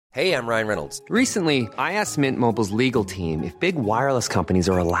Hey, I'm Ryan Reynolds. Recently, I asked Mint Mobile's legal team if big wireless companies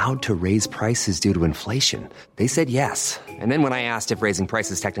are allowed to raise prices due to inflation. They said yes. And then when I asked if raising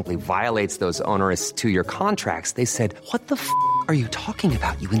prices technically violates those onerous two-year contracts, they said, "What the f*** are you talking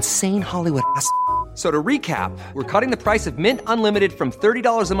about, you insane Hollywood ass?" So to recap, we're cutting the price of Mint Unlimited from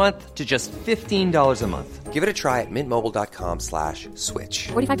 $30 a month to just $15 a month. Give it a try at mintmobile.com/switch.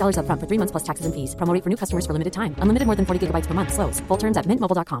 $45 up front for 3 months plus taxes and fees. Promo rate for new customers for limited time. Unlimited more than 40 gigabytes per month. Slows full terms at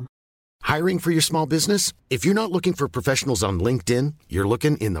mintmobile.com. Hiring for your small business? If you're not looking for professionals on LinkedIn, you're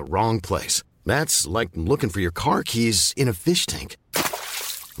looking in the wrong place. That's like looking for your car keys in a fish tank.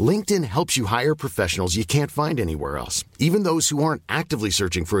 LinkedIn helps you hire professionals you can't find anywhere else, even those who aren't actively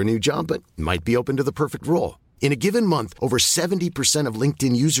searching for a new job but might be open to the perfect role. In a given month, over 70% of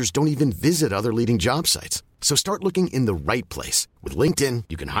LinkedIn users don't even visit other leading job sites. So start looking in the right place. With LinkedIn,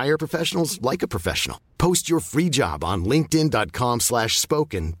 you can hire professionals like a professional. Post your free job on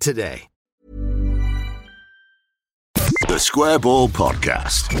linkedin.com/spoken today. The Square Ball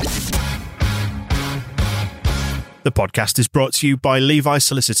Podcast. The podcast is brought to you by Levi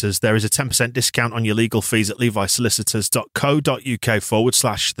Solicitors. There is a 10% discount on your legal fees at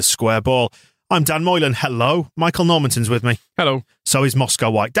levisolicitors.co.uk/the Square Ball. I'm Dan Moylan. Hello. Michael Normanton's with me. Hello. So is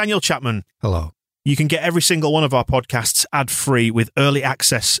Moscow White. Daniel Chapman. Hello. You can get every single one of our podcasts ad-free with early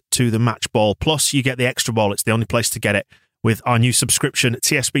access to the Match Ball. Plus, you get the Extra Ball. It's the only place to get it. With our new subscription at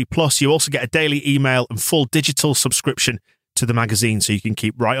TSB Plus, you also get a daily email and full digital subscription to the magazine, so you can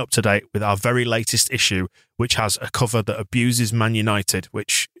keep right up to date with our very latest issue, which has a cover that abuses Man United,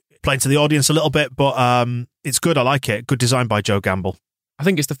 which playing to the audience a little bit, but it's good. I like it. Good design by Joe Gamble. I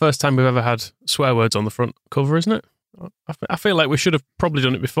think it's the first time we've ever had swear words on the front cover, isn't it? I feel like we should have probably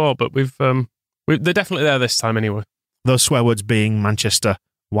done it before, but they're definitely there this time anyway. Those swear words being Manchester,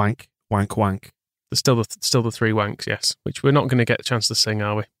 wank, wank, wank. There's still the three wanks, yes, which we're not going to get a chance to sing,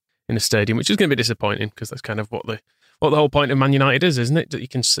 are we, in a stadium, which is going to be disappointing because that's kind of what the whole point of Man United is, isn't it? That you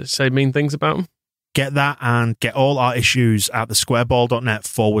can say mean things about them. Get that and get all our issues at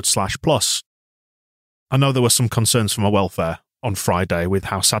thesquareball.net/plus. I know there were some concerns for my welfare on Friday with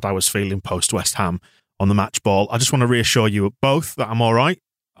how sad I was feeling post West Ham on the Match Ball. I just want to reassure you both that I'm all right.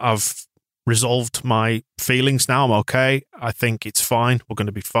 I've resolved my feelings now. I'm okay. I think it's fine. We're going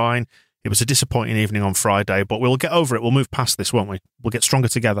to be fine. It was a disappointing evening on Friday, but we'll get over it. We'll move past this, won't we? We'll get stronger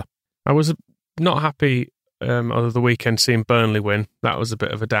together. I was not happy over the weekend seeing Burnley win. That was a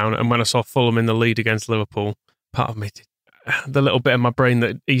bit of a downer. And when I saw Fulham in the lead against Liverpool, part of me, the little bit of my brain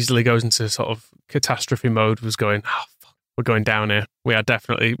that easily goes into sort of catastrophe mode was going, oh, fuck, we're going down here. We're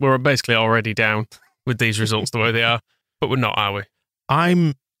basically already down with these results the way they are, but we're not, are we?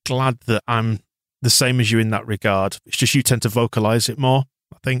 I'm glad that I'm the same as you in that regard. It's just you tend to vocalise it more.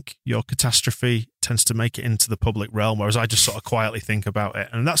 I think your catastrophe tends to make it into the public realm, whereas I just sort of quietly think about it.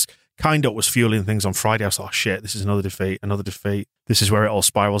 And that's kind of what was fueling things on Friday. I was like, oh shit, this is another defeat. This is where it all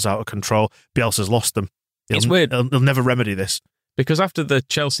spirals out of control. Bielsa's lost them. It's weird. He'll never remedy this. Because after the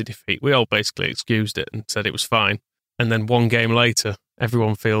Chelsea defeat, we all basically excused it and said it was fine. And then one game later,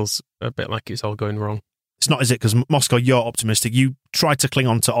 everyone feels a bit like it's all going wrong. It's not, is it? Because Moscow, you're optimistic. You tried to cling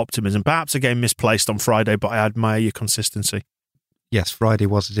on to optimism. Perhaps again misplaced on Friday, but I admire your consistency. Yes, Friday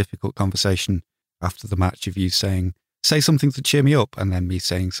was a difficult conversation after the match of you saying, say something to cheer me up, and then me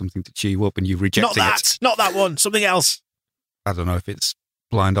saying something to cheer you up, and you rejecting it. Not that one. Something else. I don't know if it's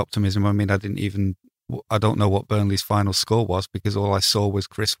blind optimism. I mean, I don't know what Burnley's final score was because all I saw was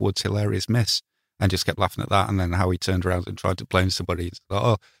Chris Wood's hilarious miss and just kept laughing at that. And then how he turned around and tried to blame somebody. It's like,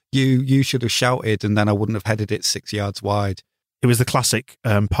 oh, you should have shouted and then I wouldn't have headed it 6 yards wide. It was the classic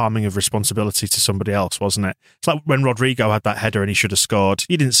palming of responsibility to somebody else, wasn't it? It's like when Rodrigo had that header and he should have scored.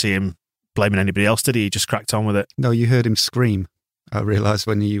 You didn't see him blaming anybody else, did he? He just cracked on with it. No, you heard him scream. I realised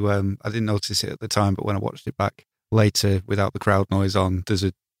when I didn't notice it at the time, but when I watched it back later without the crowd noise on, there's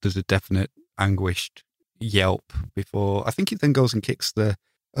a definite anguished yelp before. I think it then goes and kicks the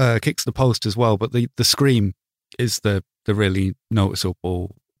post as well. But the scream is the really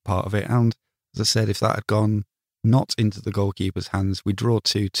noticeable part of it. And as I said, if that had gone not into the goalkeeper's hands, we draw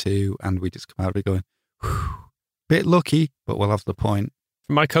 2-2 and we just come out of it going, whew, bit lucky, but we'll have the point.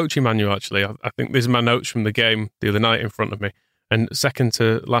 From my coaching manual, actually, I think these are my notes from the game the other night in front of me. And second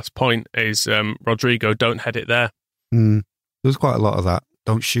to last point is Rodrigo, don't head it there. There was quite a lot of that.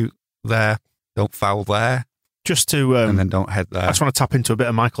 Don't shoot there, don't foul there. Just to and then don't head there. I just want to tap into a bit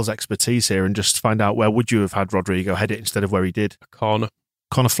of Michael's expertise here and just find out, where would you have had Rodrigo head it instead of where he did? A corner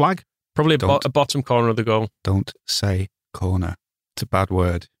flag? Probably a bottom corner of the goal. Don't say corner. It's a bad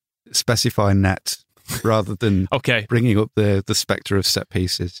word. Specify net. rather than Okay. bringing up the spectre of set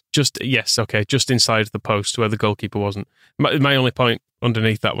pieces. Just inside the post where the goalkeeper wasn't. My only point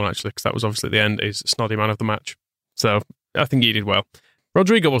underneath that one, actually, because that was obviously at the end, is Snoddy man of the match. So I think he did well.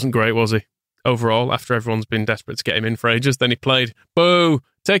 Rodrigo wasn't great, was he? Overall, after everyone's been desperate to get him in for ages, then he played. Boo!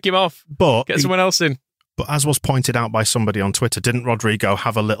 Take him off. Get someone else in. But as was pointed out by somebody on Twitter, didn't Rodrigo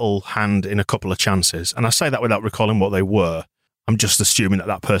have a little hand in a couple of chances? And I say that without recalling what they were. I'm just assuming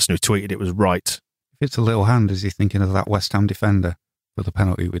that person who tweeted it was right. If it's a little hand, is he thinking of that West Ham defender for the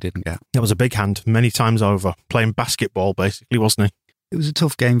penalty we didn't get? That was a big hand, many times over. Playing basketball, basically, wasn't he? It was a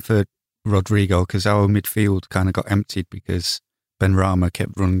tough game for Rodrigo because our midfield kind of got emptied because Benrahma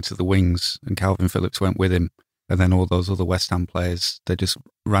kept running to the wings and Calvin Phillips went with him. And then all those other West Ham players, they just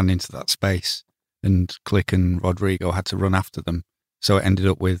ran into that space and Click and Rodrigo had to run after them. So it ended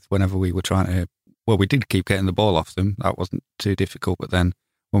up with whenever we were trying to, well, we did keep getting the ball off them. That wasn't too difficult. But then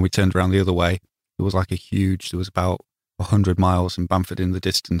when we turned around the other way, it was like there was about 100 miles and Bamford in the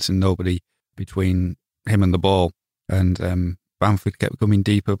distance and nobody between him and the ball. And Bamford kept coming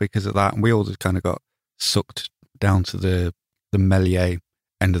deeper because of that. And we all just kind of got sucked down to the Meslier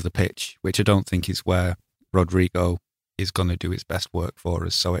end of the pitch, which I don't think is where Rodrigo is going to do his best work for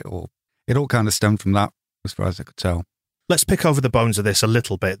us. So it all kind of stemmed from that, as far as I could tell. Let's pick over the bones of this a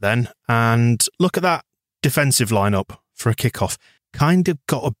little bit then and look at that defensive lineup for a kickoff. Kind of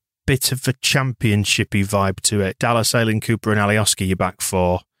got a bit of a championshipy vibe to it. Dallas, Ayling, Cooper and Alioski you're back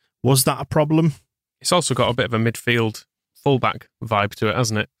for. Was that a problem? It's also got a bit of a midfield fullback vibe to it,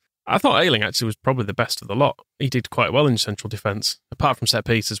 hasn't it? I thought Ayling actually was probably the best of the lot. He did quite well in central defence, apart from set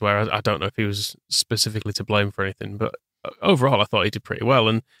pieces where I don't know if he was specifically to blame for anything, but overall I thought he did pretty well.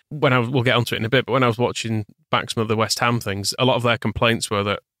 And we'll get onto it in a bit, but when I was watching back some of the West Ham things, a lot of their complaints were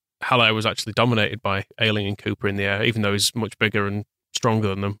that Haller was actually dominated by Ayling and Cooper in the air, even though he's much bigger and stronger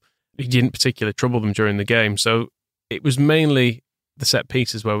than them. He didn't particularly trouble them during the game. So it was mainly the set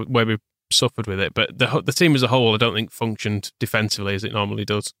pieces where we suffered with it. But the team as a whole, I don't think functioned defensively as it normally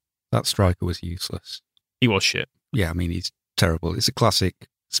does. That striker was useless. He was shit. Yeah, I mean, he's terrible. It's a classic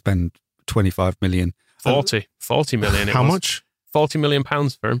spend 25 million. 40 million. How much? £40 million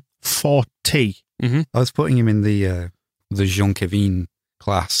for him. 40. Mm-hmm. I was putting him in the Jean Kevin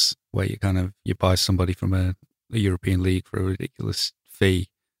class where you buy somebody from a European league for a ridiculous fee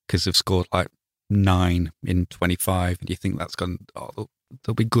because they've scored like 9 in 25 and you think that's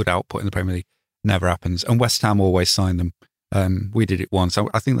they'll be good output in the Premier League. Never happens. And West Ham always sign them. We did it once.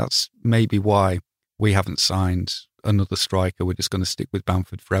 I think that's maybe why we haven't signed another striker. We're just going to stick with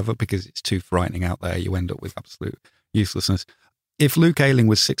Bamford forever because it's too frightening out there. You end up with absolute uselessness. If Luke Ayling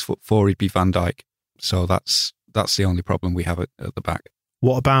was 6'4", he'd be Van Dijk. So that's the only problem we have at the back.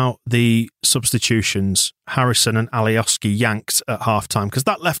 What about the substitutions? Harrison and Alioski yanked at half-time because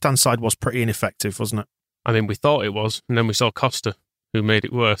that left-hand side was pretty ineffective, wasn't it? I mean, we thought it was, and then we saw Costa, who made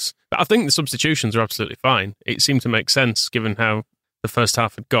it worse. But I think the substitutions are absolutely fine. It seemed to make sense given how the first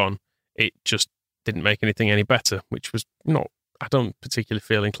half had gone. It just didn't make anything any better, which was not... I don't particularly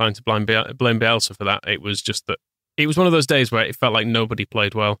feel inclined to blame Bielsa for that. It was just that it was one of those days where it felt like nobody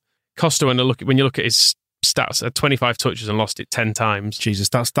played well. Costa, when you look at his stats, had 25 touches and lost it 10 times. Jesus,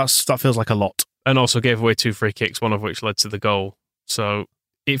 that feels like a lot. And also gave away 2 free kicks, one of which led to the goal. So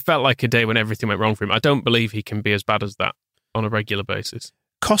it felt like a day when everything went wrong for him. I don't believe he can be as bad as that on a regular basis.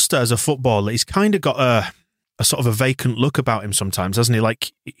 Costa, as a footballer, he's kind of got a sort of a vacant look about him sometimes, hasn't he?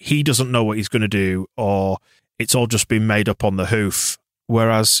 Like, he doesn't know what he's going to do, or it's all just been made up on the hoof.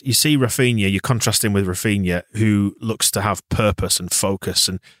 Whereas you see Rafinha, you contrast him with Rafinha, who looks to have purpose and focus,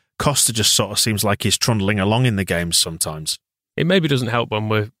 and Costa just sort of seems like he's trundling along in the games sometimes. It maybe doesn't help when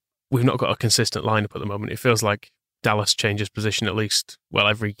we've not got a consistent lineup at the moment. It feels like Dallas changes position at least,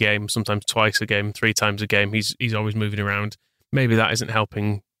 every game, sometimes twice a game, 3 times a game. He's always moving around. Maybe that isn't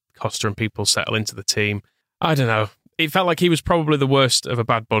helping Costa and people settle into the team. I don't know. It felt like he was probably the worst of a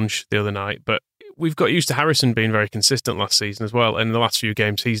bad bunch the other night, but we've got used to Harrison being very consistent last season as well. And in the last few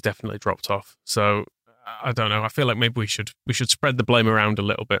games, he's definitely dropped off. So I don't know. I feel like maybe we should spread the blame around a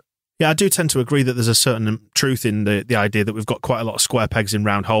little bit. Yeah, I do tend to agree that there's a certain truth in the idea that we've got quite a lot of square pegs in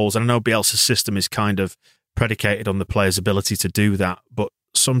round holes. And I know Bielsa's system is kind of predicated on the player's ability to do that, but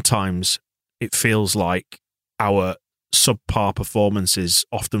sometimes it feels like our subpar performances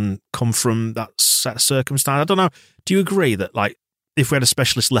often come from that set of circumstance. I don't know. Do you agree that, like, if we had a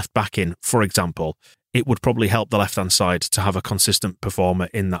specialist left back in, for example, it would probably help the left-hand side to have a consistent performer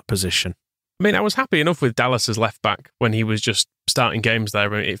in that position? I mean, I was happy enough with Dallas as left back when he was just starting games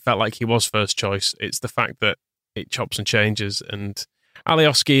there. It felt like he was first choice. It's the fact that it chops and changes, and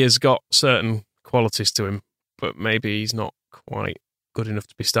Alioski has got certain qualities to him, but maybe he's not quite good enough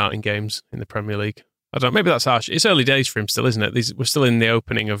to be starting games in the Premier League. I don't know, maybe that's harsh. It's early days for him still, isn't it? We're still in the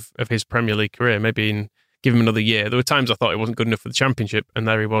opening of his Premier League career. Maybe give him another year. There were times I thought he wasn't good enough for the Championship, and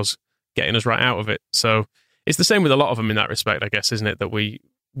there he was getting us right out of it. So it's the same with a lot of them in that respect, I guess, isn't it? That we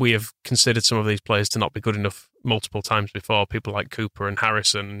have considered some of these players to not be good enough multiple times before. People like Cooper and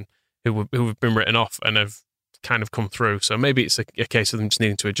Harrison, who have been written off and have kind of come through. So maybe it's a case of them just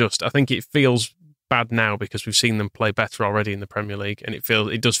needing to adjust. I think it feels bad now because we've seen them play better already in the Premier League, and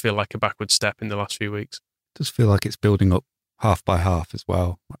it does feel like a backward step in the last few weeks. It does feel like it's building up half by half as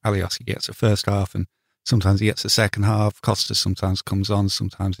well. Alioski gets a first half, and sometimes he gets a second half. Costa sometimes comes on,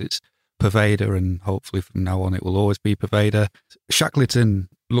 sometimes it's Pervader, and hopefully from now on it will always be Pervader. Shackleton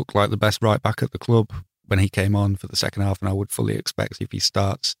looked like the best right back at the club when he came on for the second half, and I would fully expect if he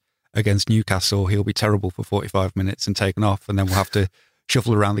starts against Newcastle, he'll be terrible for 45 minutes and taken off, and then we'll have to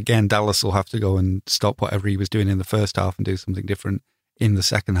shuffle around again. Dallas will have to go and stop whatever he was doing in the first half and do something different in the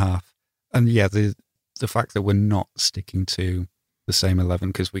second half. And yeah, the fact that we're not sticking to the same 11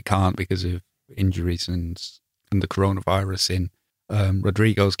 because we can't because of injuries and the coronavirus in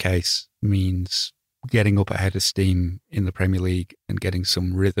Rodrigo's case means getting up ahead of steam in the Premier League and getting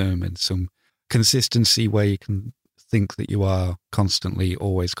some rhythm and some consistency where you can think that you are constantly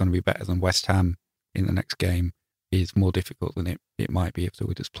always going to be better than West Ham in the next game is more difficult than it might be if they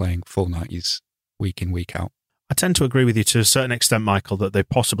were just playing full 90s week in, week out. I tend to agree with you to a certain extent, Michael, that they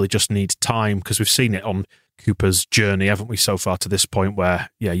possibly just need time because we've seen it on Cooper's journey, haven't we, so far to this point where,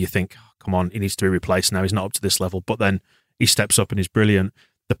 yeah, you think, oh, come on, he needs to be replaced now, he's not up to this level, but then he steps up and he's brilliant.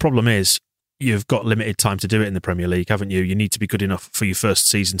 The problem is you've got limited time to do it in the Premier League, haven't you? You need to be good enough for your first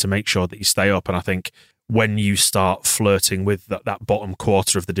season to make sure that you stay up, and I think when you start flirting with that bottom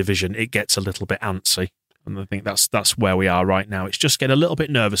quarter of the division, it gets a little bit antsy. And I think that's where we are right now. It's just getting a little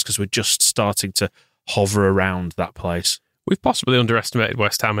bit nervous because we're just starting to hover around that place. We've possibly underestimated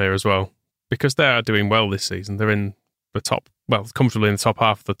West Ham here as well because they are doing well this season. They're in the top, well, comfortably in the top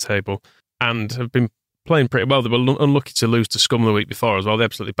half of the table and have been playing pretty well. They were unlucky to lose to Scum the week before as well. They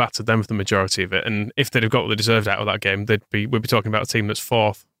absolutely battered them for the majority of it. And if they'd have got what they deserved out of that game, we'd be talking about a team that's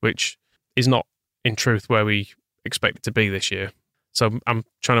fourth, which is not in truth where we expect it to be this year. So I'm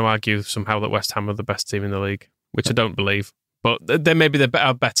trying to argue somehow that West Ham are the best team in the league, which I don't believe. But they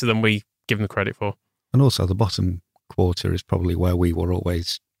are better than we give them credit for. And also the bottom quarter is probably where we were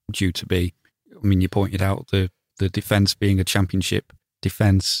always due to be. I mean, you pointed out the defence being a championship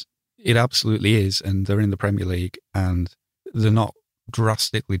defence. It absolutely is, and they're in the Premier League, and they're not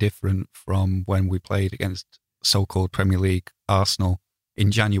drastically different from when we played against so-called Premier League Arsenal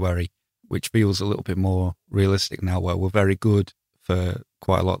in January, which feels a little bit more realistic now, where we're very good for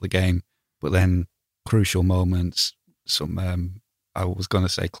quite a lot of the game, but then crucial moments, some, I was going to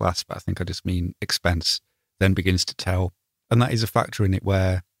say class, but I think I just mean expense, then begins to tell. And that is a factor in it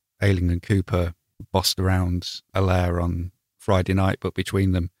where Ayling and Cooper bossed around Allaire on Friday night, but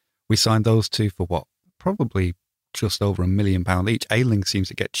between them, we signed those two for what? Probably just over £1 million each. Ayling seems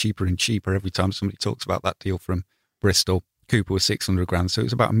to get cheaper and cheaper every time somebody talks about that deal from Bristol. Cooper was 600 grand, so it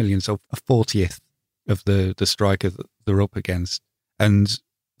was about £1 million, so a 40th of the striker that they're up against. And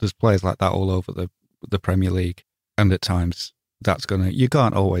there's players like that all over the Premier League. And at times, you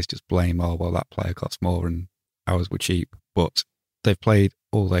can't always just blame, oh, well, that player costs more and ours were cheap. But they've played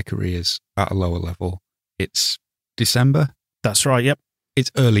all their careers at a lower level. It's December. That's right, yep.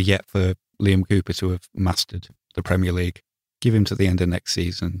 It's early yet for Liam Cooper to have mastered the Premier League. Give him to the end of next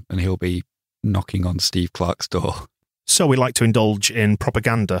season and he'll be knocking on Steve Clarke's door. So we like to indulge in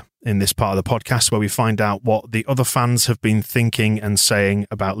propaganda in this part of the podcast where we find out what the other fans have been thinking and saying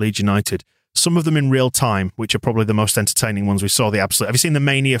about Leeds United. Some of them in real time, which are probably the most entertaining ones. We saw have you seen the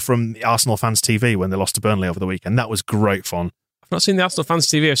mania from the Arsenal Fans TV when they lost to Burnley over the weekend? That was great fun. I've not seen the Arsenal Fans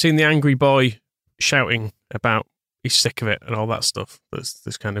TV. I've seen the angry boy shouting about he's sick of it and all that stuff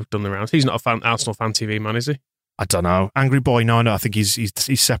that's kind of done the rounds. He's not a Arsenal Fan TV man, is he? I don't know. Angry Boy, no, I think he's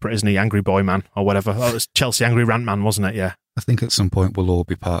separate, isn't he? Angry Boy Man or whatever. Oh, it was Chelsea Angry Rant Man, wasn't it? Yeah. I think at some point we'll all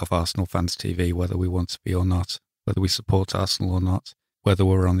be part of Arsenal Fans TV, whether we want to be or not, whether we support Arsenal or not, whether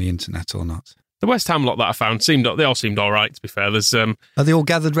we're on the internet or not. The West Ham lot that I found they all seemed all right, to be fair. There's Are they all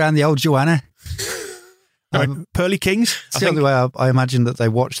gathered around the old Joanna? Pearly Kings? It's the only way I imagine that they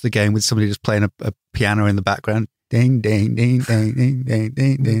watch the game with somebody just playing a piano in the background. Ding, ding, ding, ding, ding, ding,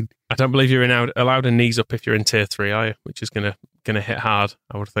 ding, ding. I don't believe you're allowed a knees up if you're in tier 3, are you? Which is gonna hit hard,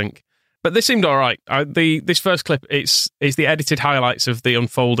 I would think. But they seemed all right. This first clip, it's the edited highlights of the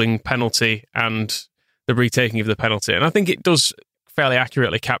unfolding penalty and the retaking of the penalty, and I think it does fairly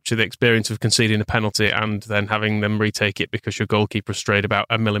accurately capture the experience of conceding a penalty and then having them retake it because your goalkeeper strayed about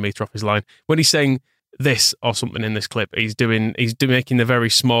a millimetre off his line. When he's saying this or something in this clip, he's making the very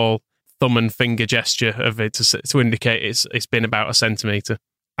small thumb and finger gesture of it to indicate it's been about a centimetre.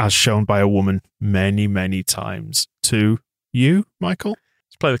 As shown by a woman many, many times. To you, Michael?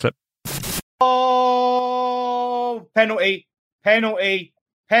 Let's play the clip. Oh, penalty.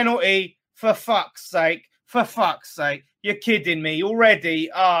 For fuck's sake. You're kidding me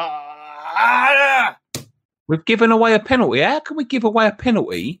already. We've given away a penalty. How can we give away a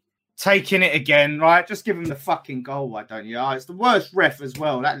penalty? Taking it again, right? Just give him the fucking goal, why don't you? It's the worst ref as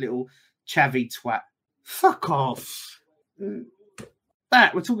well, that little chavvy twat. Fuck off.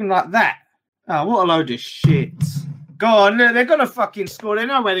 That, we're talking like that. Oh, what a load of shit. Go on, they're going to fucking score. There's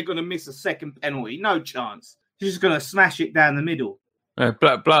no way they're going to miss a second penalty. No chance. He's just going to smash it down the middle. He's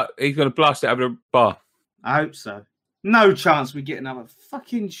going to blast it over the bar. I hope so. No chance we get another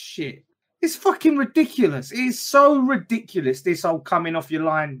fucking shit. It's fucking ridiculous. It is so ridiculous, this whole coming off your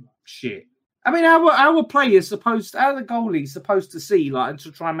line shit. I mean, our players the goalies supposed to see, like, and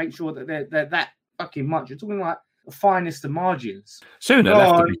to try and make sure that they're that fucking much. You're talking like the finest of margins. Soon they'll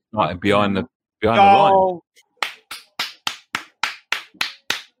have to be starting behind the line.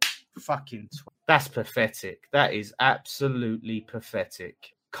 Fucking that's pathetic. That is absolutely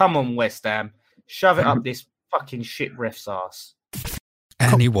pathetic. Come on, West Ham. Shove it up this fucking shit ref's ass.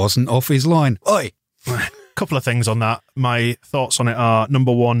 And he wasn't off his line. Oi! Couple of things on that. My thoughts on it are,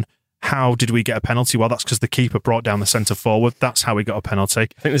 number one, how did we get a penalty? Well, that's because the keeper brought down the centre forward. That's how we got a penalty. I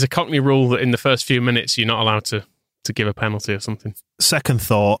think there's a Cockney rule that in the first few minutes you're not allowed to give a penalty or something. Second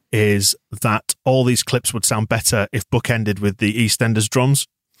thought is that all these clips would sound better if bookended with the EastEnders drums.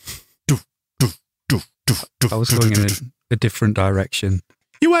 I was going in a different direction.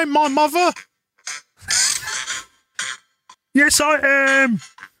 You ain't my mother! Yes, I am!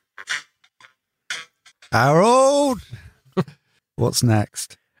 Harold! What's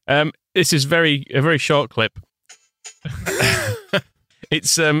next? This is a very short clip.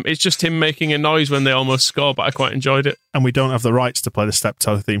 It's just him making a noise when they almost score, but I quite enjoyed it. And we don't have the rights to play the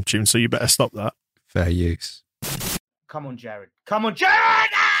Steptoe theme tune, so you better stop that. Fair use. Come on, Jared. No!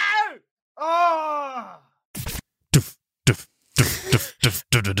 Oh!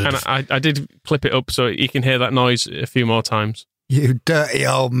 And I did clip it up so you can hear that noise a few more times. You dirty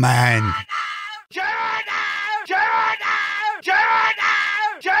old man.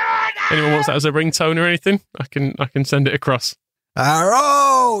 Anyone wants that as a ringtone or anything? I can send it across.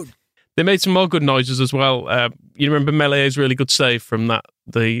 Harold! They made some more good noises as well. You remember Melié's really good save from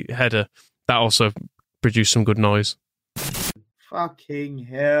the header? That also produced some good noise. Fucking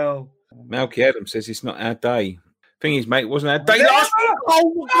hell. Malky Adams says it's not our day. Thing is, mate, wasn't our day.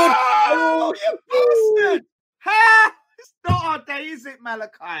 Oh, you bastard! Ha! It's not our day, is it,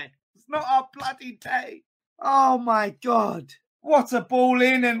 Malachi? It's not our bloody day. Oh, my God. What a ball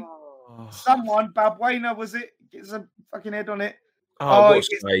in, and someone, Balbuena, was it? Gets a fucking head on it. What a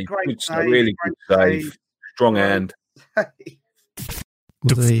save. Good save. Really good save. Strong hand.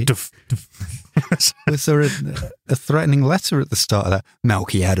 Was there a threatening letter at the start of that?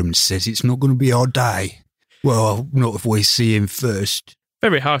 Malky Adams says it's not going to be our day. Well, not if we see him first.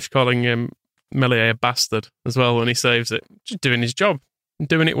 Very harsh calling Melié a bastard as well when he saves it. Just doing his job and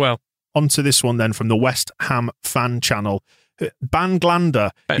doing it well. On to this one then from the West Ham fan channel. Ben Glander.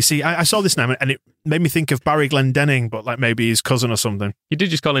 You see, I saw this name and it made me think of Barry Glendenning, but like maybe his cousin or something. You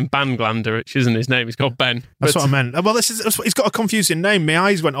did just call him Ben Glander, which isn't his name. He's called Ben. That's what I meant. Well, he's got a confusing name. My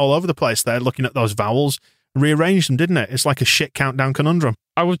eyes went all over the place there looking at those vowels. Rearranged them, didn't it? It's like a shit countdown conundrum.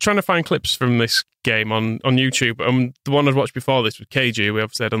 I was trying to find clips from this game on YouTube. The one I'd watched before this was KG, we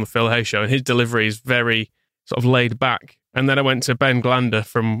obviously had on the Phil Hay show, and his delivery is very sort of laid back. And then I went to Ben Glander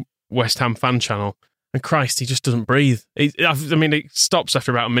from West Ham fan channel, and Christ, he just doesn't breathe. It stops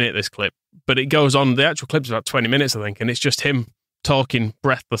after about a minute, this clip, but it goes on. The actual clip's about 20 minutes, I think, and it's just him talking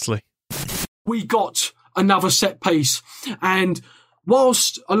breathlessly. We got another set piece, and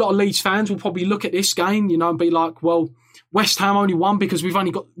whilst a lot of Leeds fans will probably look at this game, and be like, well, West Ham only won because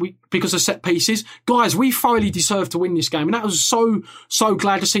because of set pieces. Guys, we thoroughly deserved to win this game. And that was so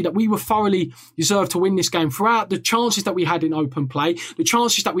glad to see that we were thoroughly deserved to win this game. Throughout the chances that we had in open play, the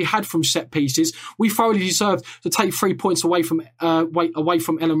chances that we had from set pieces, we thoroughly deserved to take 3 points away from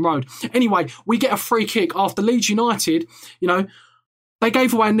Ellen Road. Anyway, we get a free kick after Leeds United, they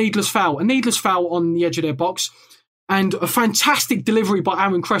gave away a needless foul on the edge of their box. And a fantastic delivery by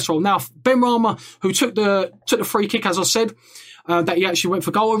Aaron Cresswell. Now, Ben Rama, who took the free kick, as I said, that he actually went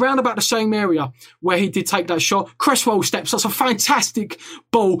for goal, around about the same area where he did take that shot. Cresswell steps. That's a fantastic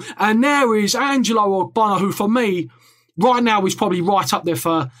ball. And there is Angelo Ogbonna, who for me, right now, is probably right up there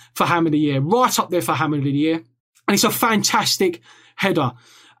for Ham of the Year. Right up there for Ham of the Year. And it's a fantastic header.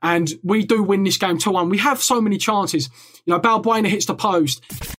 And we do win this game 2-1. We have so many chances. Balbuena hits the post.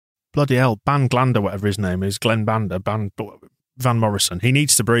 bloody hell, Van Glander, whatever his name is, Glenn Bander, Van Morrison. He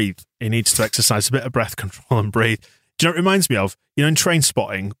needs to breathe. He needs to exercise a bit of breath control and breathe. Do you know what it reminds me of? You know, in Train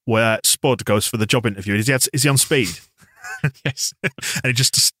Spotting, where Spud goes for the job interview, is he on speed? Yes. And he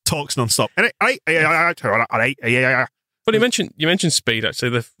just talks non-stop. But you mentioned speed,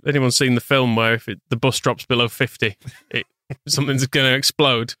 actually. If anyone's seen the film where if the bus drops below 50, something's going to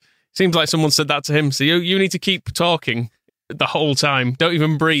explode. Seems like someone said that to him. So you need to keep talking the whole time. Don't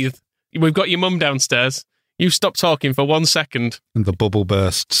even breathe. We've got your mum downstairs. You stop talking for 1 second. And the bubble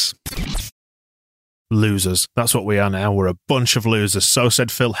bursts. Losers. That's what we are now. We're a bunch of losers. So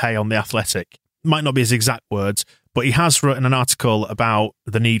said Phil Hay on The Athletic. Might not be his exact words, but he has written an article about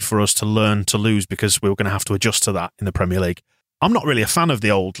the need for us to learn to lose because we were going to have to adjust to that in the Premier League. I'm not really a fan of the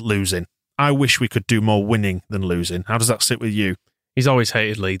old losing. I wish we could do more winning than losing. How does that sit with you? He's always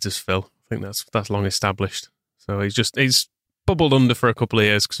hated Leeds as Phil. I think that's long established. So he's bubbled under for a couple of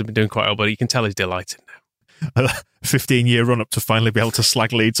years because we've been doing quite well, but you can tell he's delighted now. A 15-year run up to finally be able to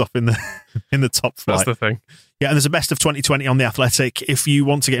slag Leeds off in the top flight. That's the thing. Yeah, and there's a best of 2020 on The Athletic. If you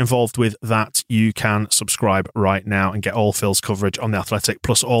want to get involved with that, you can subscribe right now and get all Phil's coverage on The Athletic,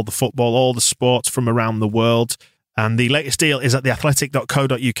 plus all the football, all the sports from around the world. And the latest deal is at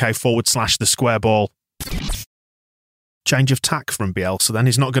theathletic.co.uk/the square ball. Change of tack from Bielsa then.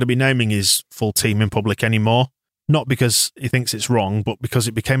 He's not going to be naming his full team in public anymore. Not because he thinks it's wrong, but because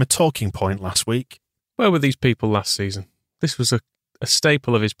it became a talking point last week. Where were these people last season? This was a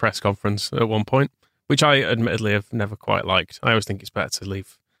staple of his press conference at one point, which I admittedly have never quite liked. I always think it's better to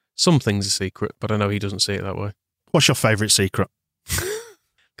leave some things a secret, but I know he doesn't see it that way. What's your favourite secret?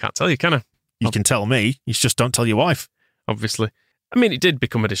 Can't tell you, can I? You can tell me. You just don't tell your wife. Obviously. I mean, it did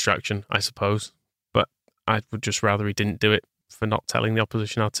become a distraction, I suppose, but I would just rather he didn't do it for not telling the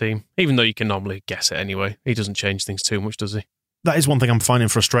opposition our team, even though you can normally guess it anyway. He doesn't change things too much, does he? That is one thing I'm finding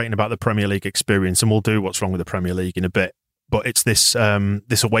frustrating about the Premier League experience, and we'll do what's wrong with the Premier League in a bit. But it's this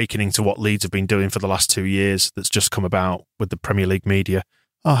awakening to what Leeds have been doing for the last 2 years that's just come about with the Premier League media.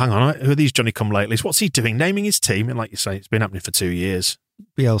 Oh, hang on, who are these Johnny-come-latelys? What's he doing? Naming his team? And like you say, it's been happening for 2 years.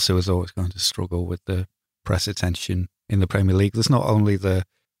 Bielsa was always going to struggle with the press attention in the Premier League. There's not only the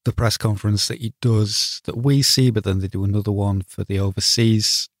press conference that he does that we see, but then they do another one for the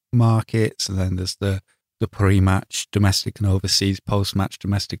overseas markets, and then there's the pre-match domestic and overseas, post-match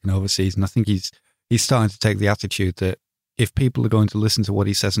domestic and overseas. And I think he's starting to take the attitude that if people are going to listen to what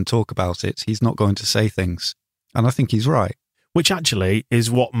he says and talk about it, he's not going to say things. And I think he's right. Which actually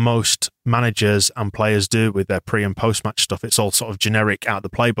is what most managers and players do with their pre- and post-match stuff. It's all sort of generic out of the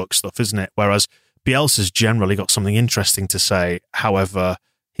playbook stuff, isn't it? Whereas Bielsa's generally got something interesting to say. However,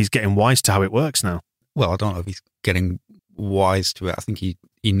 he's getting wise to how it works now. Well, I don't know if he's getting wise to it. I think he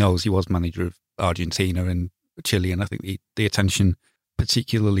knows he was manager of Argentina and Chile, and I think the attention,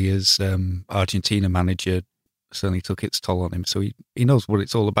 particularly as Argentina manager, certainly took its toll on him. So he knows what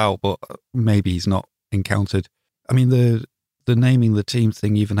it's all about, but maybe he's not encountered. I mean, the naming the team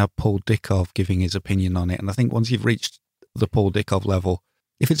thing even had Paul Dickov giving his opinion on it, and I think once you've reached the Paul Dickov level,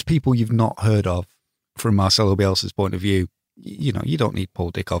 if it's people you've not heard of from Marcelo Bielsa's point of view, you know, you don't need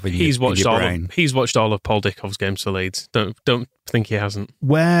Paul Dickov in your brain. He's watched all of Paul Dickov's games for Leeds. Don't think he hasn't.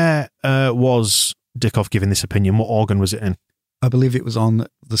 Where was Dickov giving this opinion? What organ was it in? I believe it was on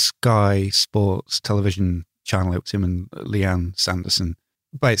the Sky Sports television channel. It was him and Leanne Sanderson,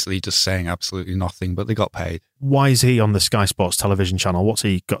 basically just saying absolutely nothing, but they got paid. Why is he on the Sky Sports television channel? What's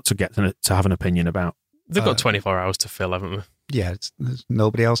he got to get to have an opinion about? They've got 24 hours to fill, haven't they? Yeah, there's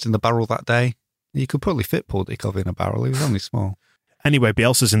nobody else in the barrel that day. You could probably fit Paul Dickov in a barrel. He was only small. Anyway,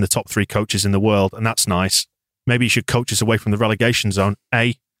 Bielsa's in the top 3 coaches in the world, and that's nice. Maybe he should coach us away from the relegation zone,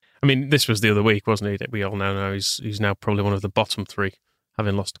 eh? I mean, this was the other week, wasn't he? We all now know he's now probably one of the bottom 3,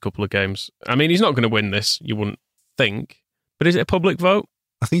 having lost a couple of games. I mean, he's not going to win this, you wouldn't think. But is it a public vote?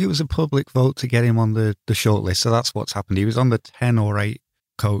 I think it was a public vote to get him on the short list, so that's what's happened. He was on the 10 or 8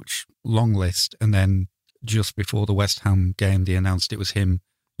 coach long list, and then just before the West Ham game, they announced it was him,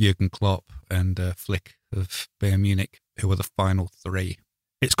 Jurgen Klopp and Flick of Bayern Munich, who were the final 3.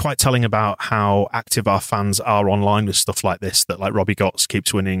 It's quite telling about how active our fans are online with stuff like this, that like Robbie Gotts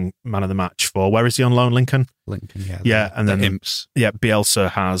keeps winning man of the match for, where is he on loan, Lincoln? Lincoln, yeah. Yeah, and then Imps. Yeah,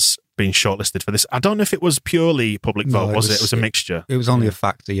 Bielsa has been shortlisted for this. I don't know if it was purely public vote, was it? It was a mixture. It was only a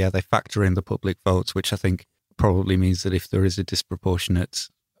factor, yeah. They factor in the public votes, which I think probably means that if there is a disproportionate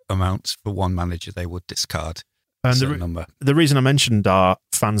amount for one manager, they would discard a certain number. The reason I mentioned our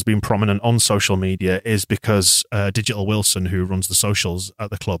fans being prominent on social media is because Digital Wilson, who runs the socials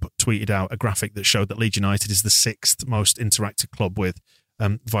at the club, tweeted out a graphic that showed that Leeds United is the 6th most interacted club with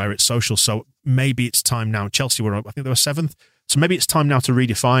via its socials. So maybe it's time now. Chelsea I think they were 7th. So maybe it's time now to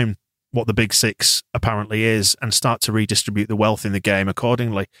redefine what the Big Six apparently is and start to redistribute the wealth in the game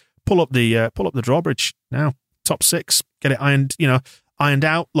accordingly. Pull up the drawbridge now. Top 6, get it ironed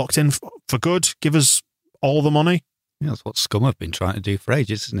out, locked in for good. Give us all the money. Yeah, that's what Scum have been trying to do for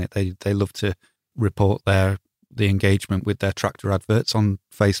ages, isn't it? They love to report the engagement with their tractor adverts on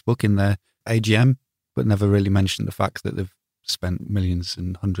Facebook in their AGM, but never really mention the fact that they've spent millions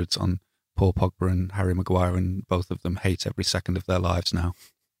and hundreds on Paul Pogba and Harry Maguire, and both of them hate every second of their lives now.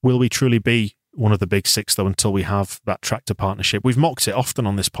 Will we truly be one of the Big Six, though, until we have that tractor partnership? We've mocked it often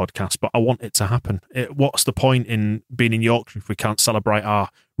on this podcast, but I want it to happen. What's the point in being in Yorkshire if we can't celebrate our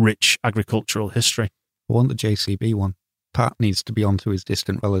rich agricultural history? I want the JCB one. Pat needs to be on to his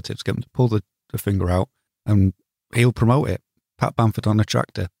distant relatives, get them to pull the finger out, and he'll promote it. Pat Bamford on a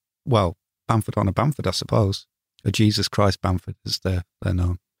tractor. Well, Bamford on a Bamford, I suppose. A Jesus Christ Bamford, as they're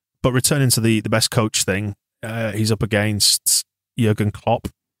known. But returning to the best coach thing, he's up against Jurgen Klopp.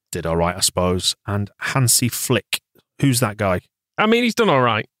 Did all right, I suppose. And Hansi Flick. Who's that guy? I mean, he's done all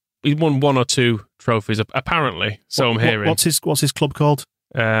right. He's won 1 or 2 trophies, apparently. So I'm hearing. What's his club called?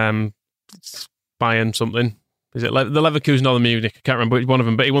 Bayern something. Is it the Leverkusen or the Munich? I can't remember which one of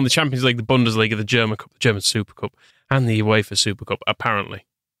them. But he won the Champions League, the Bundesliga, the German Cup, the German Super Cup, and the UEFA Super Cup, apparently.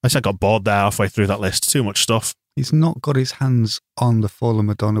 I guess I got bored there halfway through that list. Too much stuff. He's not got his hands on the fallen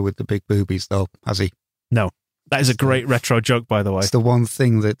Madonna with the big boobies, though, has he? No. That is a great retro joke, by the way. It's the one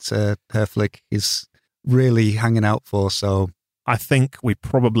thing that Herr Flick is really hanging out for, so... I think we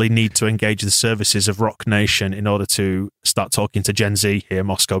probably need to engage the services of Rock Nation in order to start talking to Gen Z here,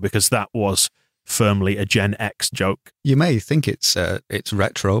 Moscow, because that was firmly a Gen X joke. You may think it's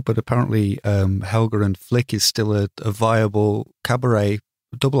retro, but apparently Helga and Flick is still a viable cabaret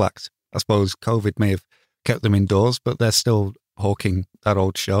double act. I suppose COVID may have kept them indoors, but they're still hawking that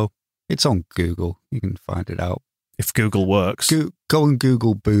old show. It's on Google. You can find it out. If Google works. Go and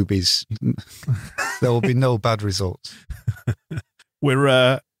Google boobies. There will be no bad results.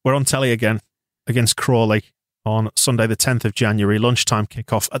 We're on telly again against Crawley on Sunday the 10th of January, lunchtime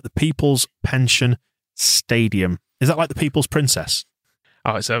kickoff at the People's Pension Stadium. Is that like the People's Princess?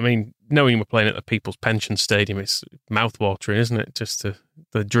 Oh, I mean, knowing we're playing at the People's Pension Stadium, it's mouthwatering, isn't it? Just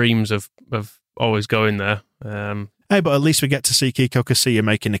the dreams of always going there. Hey, but at least we get to see Kiko Casilla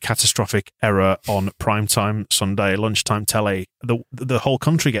making a catastrophic error on primetime Sunday, lunchtime telly. The whole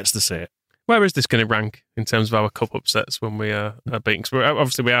country gets to see it. Where is this going to rank in terms of our cup upsets when we are beating?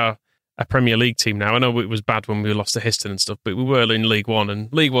 Obviously, we are a Premier League team now. I know it was bad when we lost to Histon and stuff, but we were in League One,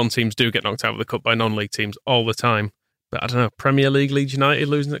 and League One teams do get knocked out of the cup by non-league teams all the time. But I don't know, Premier League, Leeds United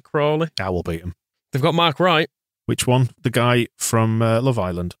losing at Crawley? I will beat them. They've got Mark Wright. Which one? The guy from Love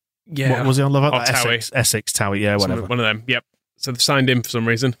Island? Yeah. What was he on Love Island? Essex Towie, yeah, whatever. One of them, yep. So they've signed him for some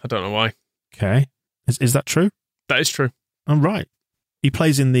reason. I don't know why. Okay. Is that true? That is true. Oh, right. He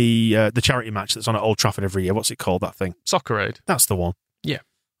plays in the charity match that's on at Old Trafford every year. What's it called, that thing? Soccer Aid. That's the one. Yeah.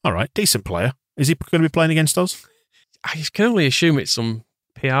 All right. Decent player. Is he going to be playing against us? I can only assume it's some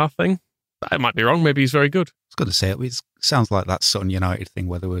PR thing. I might be wrong. Maybe he's very good. I was going to say, it sounds like that Sutton United thing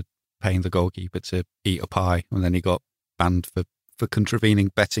where they were paying the goalkeeper to eat a pie and then he got banned for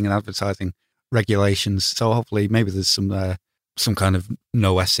contravening betting and advertising regulations. So hopefully maybe there's some kind of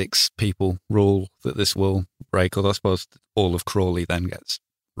no Essex people rule that this will break. Although I suppose all of Crawley then gets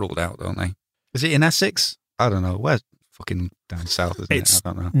ruled out, don't they? Is it in Essex? I don't know. Where's fucking down south, isn't it?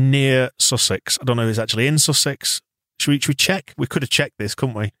 I don't know. Near Sussex. I don't know if it's actually in Sussex. Should we check? We could have checked this,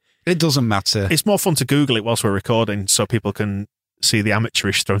 couldn't we? It doesn't matter. It's more fun to Google it whilst we're recording so people can see the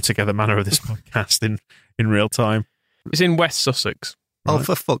amateurish thrown together manner of this podcast in real time. It's in West Sussex. Oh, right.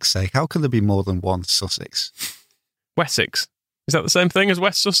 For fuck's sake, how can there be more than one Sussex? Wessex. Is that the same thing as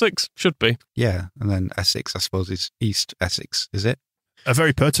West Sussex? Should be. Yeah, and then Essex, I suppose, is East Essex, is it? A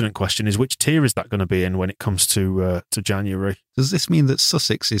very pertinent question is which tier is that going to be in when it comes to January? Does this mean that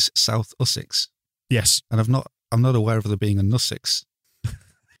Sussex is South Sussex? Yes. And I'm not aware of there being a Nussex.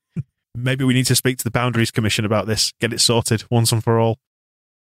 Maybe we need to speak to the Boundaries Commission about this, get it sorted once and for all.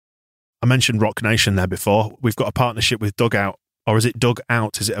 I mentioned Rock Nation there before. We've got a partnership with Dugout. Or is it Doug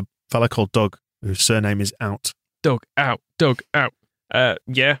Out? Is it a fella called Doug, whose surname is Out? Doug Out.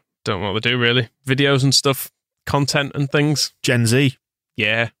 Yeah, don't know what they do, really. Videos and stuff, content and things. Gen Z.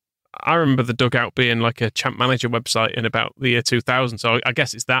 Yeah. I remember the Dugout being like a Champ Manager website in about the year 2000, so I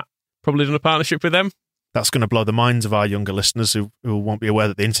guess it's that. Probably done a partnership with them. That's going to blow the minds of our younger listeners who won't be aware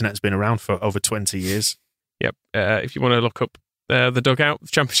that the internet's been around for over 20 years. Yep. If you want to look up the Dugout, the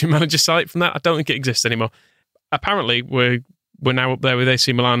Championship Manager site from that, I don't think it exists anymore. Apparently, we're now up there with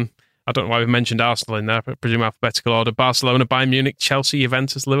AC Milan. I don't know why we've mentioned Arsenal in there, but I presume alphabetical order. Barcelona, Bayern Munich, Chelsea,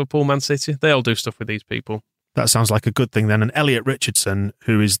 Juventus, Liverpool, Man City. They all do stuff with these people. That sounds like a good thing then. And Elliot Richardson,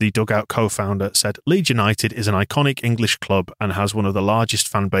 who is the Dugout co-founder, said, Leeds United is an iconic English club and has one of the largest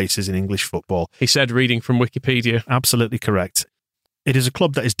fan bases in English football. He said, reading from Wikipedia. Absolutely correct. It is a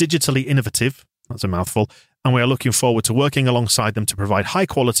club that is digitally innovative. That's a mouthful. And we are looking forward to working alongside them to provide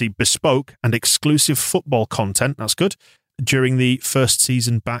high-quality, bespoke and exclusive football content. That's good. During the first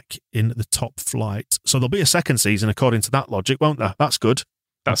season back in the top flight. So there'll be a second season according to that logic, won't there? That's good.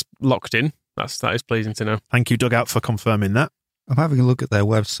 That's locked in. That is pleasing to know. Thank you, Dugout, for confirming that. I'm having a look at their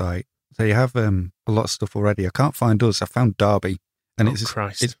website. They have a lot of stuff already. I can't find us. I found Derby. And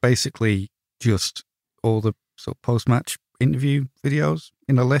it's basically just all the sort of post-match interview videos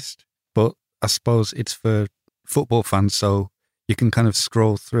in a list. But I suppose it's for football fans, so you can kind of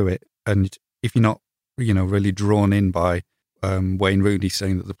scroll through it. And if you're not, really drawn in by Wayne Rooney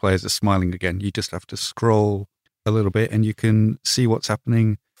saying that the players are smiling again, you just have to scroll a little bit and you can see what's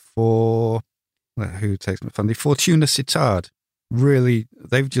happening for, who takes my family? Fortuna Sittard. Really,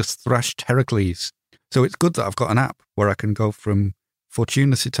 they've just thrashed Heracles. So it's good that I've got an app where I can go from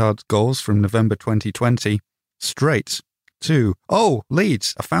Fortuna Sittard's goals from November 2020 straight to,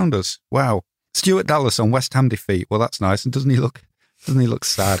 Leeds, I found us. Wow. Stuart Dallas on West Ham defeat. Well, that's nice. And doesn't he look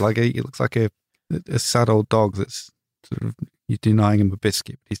sad? He looks like a sad old dog that's sort of, you're denying him a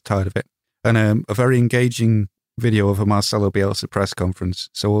biscuit, but he's tired of it. And a very engaging video of a Marcelo Bielsa press conference.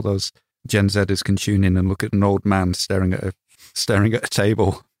 So all those Gen Zers can tune in and look at an old man staring at a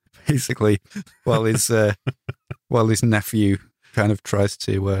table, basically, while his nephew kind of tries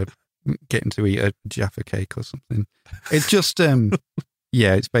to get him to eat a Jaffa cake or something. It's just,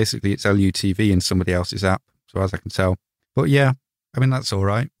 it's basically it's LUTV in somebody else's app, as far as I can tell. But yeah, I mean, that's all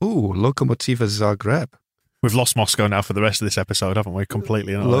right. Ooh, Lokomotiva Zagreb. We've lost Moscow now for the rest of this episode, haven't we?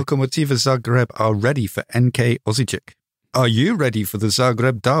 Completely. Lokomotiva Zagreb are ready for NK Osijek. Are you ready for the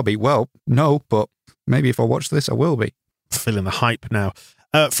Zagreb derby? Well, no, but maybe if I watch this, I will be. Feeling the hype now.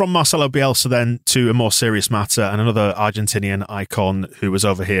 From Marcelo Bielsa then to a more serious matter and another Argentinian icon who was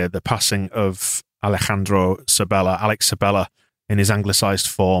over here, the passing of Alejandro Sabella, Alex Sabella in his anglicised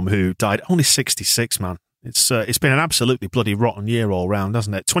form, who died only 66, man. It's been an absolutely bloody rotten year all round,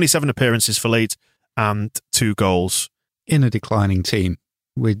 hasn't it? 27 appearances for Leeds and 2 goals. In a declining team.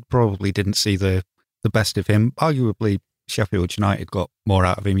 We probably didn't see the best of him. Arguably, Sheffield United got more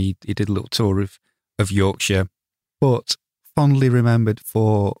out of him. He did a little tour of Yorkshire, but fondly remembered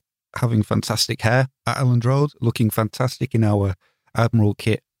for having fantastic hair at Elland Road, looking fantastic in our Admiral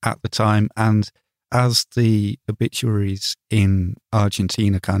kit at the time, and as the obituaries in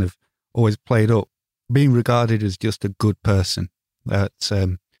Argentina kind of always played up, being regarded as just a good person. That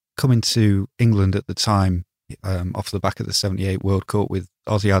coming to England at the time, off the back of the 78 World Cup with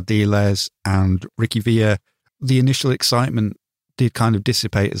Ozzy Ardiles and Ricky Villa, the initial excitement did kind of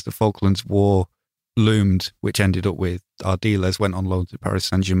dissipate as the Falklands War loomed, which ended up with Ardiles went on loan to Paris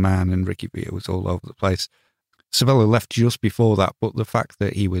Saint-Germain and Ricky Villa was all over the place. Sabella left just before that, but the fact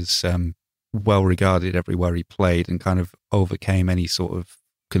that he was well regarded everywhere he played and kind of overcame any sort of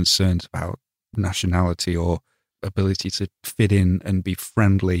concerns about nationality or ability to fit in and be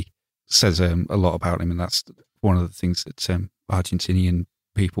friendly says a lot about him, and that's one of the things that Argentinian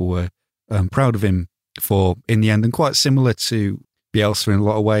people were proud of him for in the end, and quite similar to Bielsa in a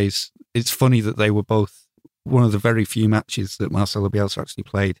lot of ways. It's funny that they were both one of the very few matches that Marcelo Bielsa actually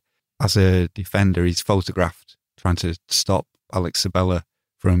played as a defender. He's photographed trying to stop Alex Sabella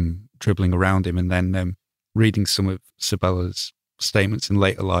from dribbling around him, and then reading some of Sabella's statements in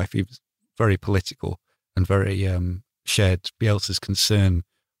later life, he was very political and very shared Bielsa's concern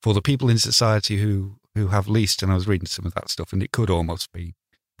for the people in society who have least. And I was reading some of that stuff, and it could almost be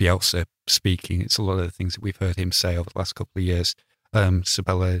Bielsa speaking. It's a lot of the things that we've heard him say over the last couple of years.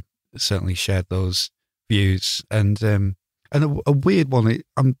 Sabella certainly shared those views, and a weird one.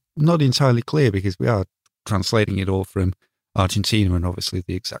 I'm not entirely clear because we are translating it all from Argentina, and obviously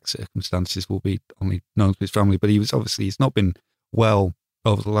the exact circumstances will be only known to his family. But he's not been well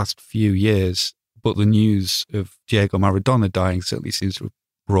over the last few years. But the news of Diego Maradona dying certainly seems to have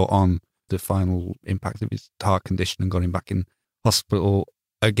brought on the final impact of his heart condition and got him back in hospital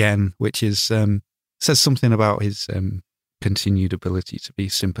again, which is says something about his continued ability to be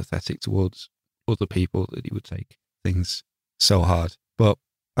sympathetic towards other people, that he would take things so hard. But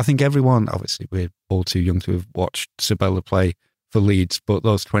I think everyone, obviously we're all too young to have watched Sabella play for Leeds, but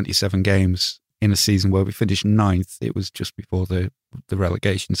those 27 games in a season where we finished 9th, it was just before the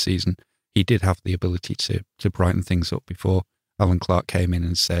relegation season. He did have the ability to brighten things up before Alan Clark came in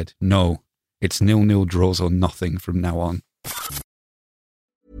and said, no, it's 0-0 draws or nothing from now on.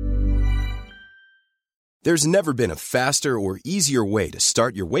 There's never been a faster or easier way to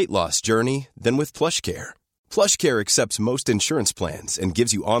start your weight loss journey than with PlushCare. PlushCare accepts most insurance plans and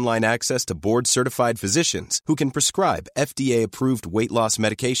gives you online access to board-certified physicians who can prescribe FDA-approved weight loss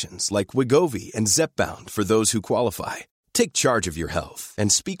medications like Wegovy and Zepbound for those who qualify. Take charge of your health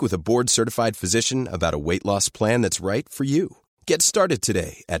and speak with a board-certified physician about a weight loss plan that's right for you. Get started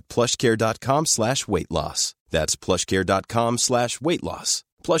today at plushcare.com/weight-loss. That's plushcare.com/weight-loss.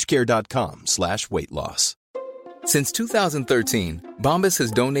 plushcare.com/weight-loss. Since 2013, Bombas has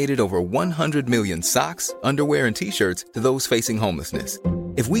donated over 100 million socks, underwear, and T-shirts to those facing homelessness.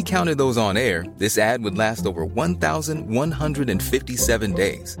 If we counted those on air, this ad would last over 1,157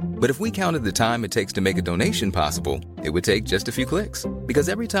 days. But if we counted the time it takes to make a donation possible, it would take just a few clicks. Because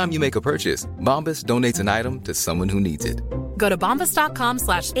every time you make a purchase, Bombas donates an item to someone who needs it. Go to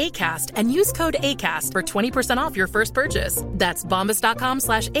bombas.com/ACAST and use code ACAST for 20% off your first purchase. That's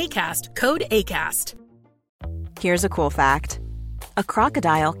bombas.com/ACAST, code ACAST. Here's a cool fact. A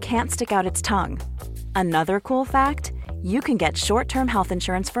crocodile can't stick out its tongue. Another cool fact, you can get short-term health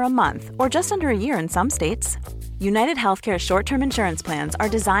insurance for a month or just under a year in some states. United Healthcare short-term insurance plans are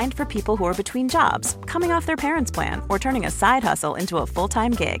designed for people who are between jobs, coming off their parents' plan, or turning a side hustle into a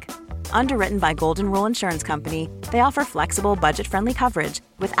full-time gig. Underwritten by Golden Rule Insurance Company, they offer flexible, budget-friendly coverage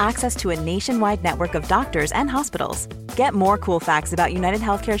with access to a nationwide network of doctors and hospitals. Get more cool facts about United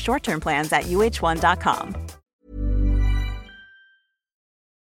Healthcare short-term plans at uh1.com.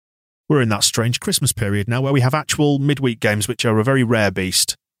 We're in that strange Christmas period now where we have actual midweek games, which are a very rare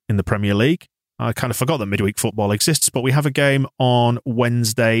beast in the Premier League. I kind of forgot that midweek football exists, but we have a game on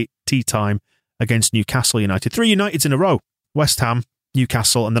Wednesday, tea time, against Newcastle United. 3 Uniteds in a row. West Ham,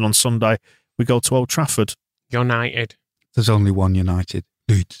 Newcastle, and then on Sunday, we go to Old Trafford. United. There's only one United.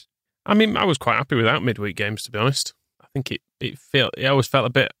 Leeds. I mean, I was quite happy without midweek games, to be honest. I think it always felt a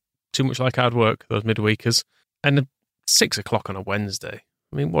bit too much like hard work, those midweekers. And 6 o'clock on a Wednesday.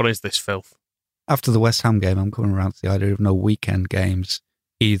 I mean, what is this filth? After the West Ham game, I'm coming around to the idea of no weekend games.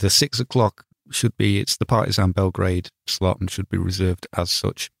 Either 6 o'clock it's the Partizan Belgrade slot and should be reserved as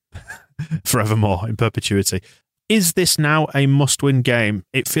such. Forevermore, in perpetuity. Is this now a must-win game?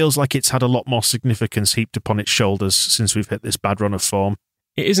 It feels like it's had a lot more significance heaped upon its shoulders since we've hit this bad run of form.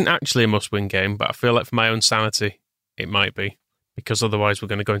 It isn't actually a must-win game, but I feel like for my own sanity, it might be. Because otherwise we're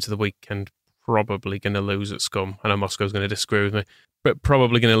going to go into the weekend probably going to lose at Scum. I know Moscow's going to disagree with me, but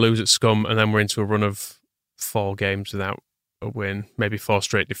probably going to lose at Scum, and then we're into a run of 4 games without a win, maybe 4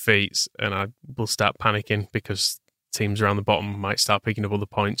 straight defeats, and I will start panicking because teams around the bottom might start picking up all the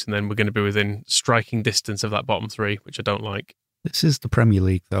points, and then we're going to be within striking distance of that bottom 3, which I don't like. This is the Premier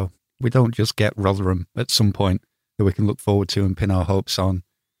League, though. We don't just get Rotherham at some point that we can look forward to and pin our hopes on.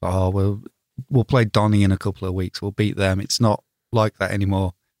 Oh, we'll play Donny in a couple of weeks. We'll beat them. It's not like that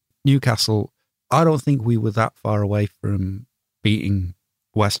anymore. Newcastle, I don't think we were that far away from beating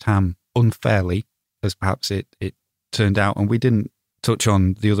West Ham unfairly, as perhaps it turned out. And we didn't touch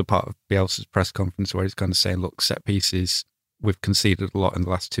on the other part of Bielsa's press conference where he's kind of saying, look, set pieces, we've conceded a lot in the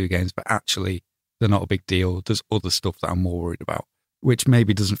last 2 games, but actually they're not a big deal. There's other stuff that I'm more worried about, which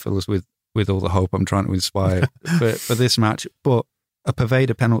maybe doesn't fill us with all the hope I'm trying to inspire for this match. But a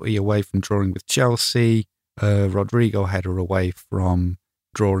Poveda penalty away from drawing with Chelsea, Rodrigo header away from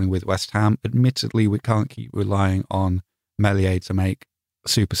drawing with West Ham. Admittedly, we can't keep relying on Meslier to make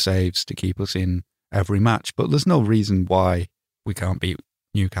super saves to keep us in every match, but there's no reason why we can't beat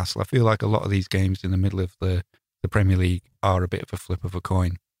Newcastle. I feel like a lot of these games in the middle of the Premier League are a bit of a flip of a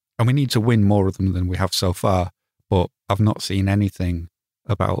coin, and we need to win more of them than we have so far, but I've not seen anything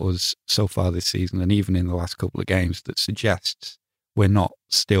about us so far this season, and even in the last couple of games, that suggests we're not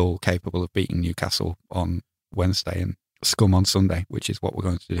still capable of beating Newcastle on Wednesday and Scum on Sunday, which is what we're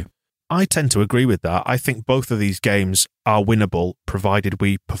going to do. I tend to agree with that. I think both of these games are winnable, provided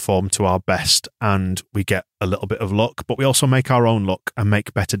we perform to our best and we get a little bit of luck, but we also make our own luck and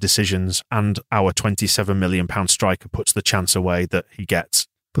make better decisions, and our £27 million striker puts the chance away that he gets.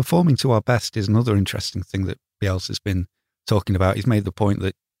 Performing to our best is another interesting thing that Bielsa's been talking about. He's made the point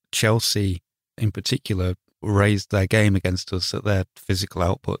that Chelsea, in particular, raised their game against us, that their physical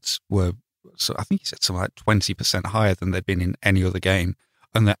outputs were, so I think he said something like 20% higher than they'd been in any other game,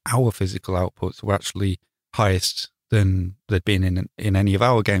 and that our physical outputs were actually highest than they'd been in any of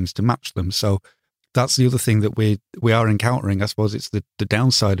our games to match them. So that's the other thing that we are encountering. I suppose it's the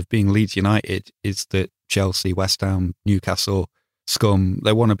downside of being Leeds United is that Chelsea, West Ham, Newcastle, Scum,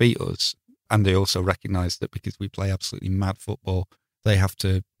 they want to beat us, and they also recognise that because we play absolutely mad football, they have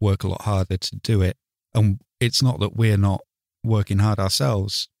to work a lot harder to do it. And it's not that we're not working hard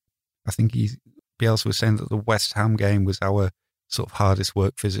ourselves. I think Bielsa was saying that the West Ham game was our sort of hardest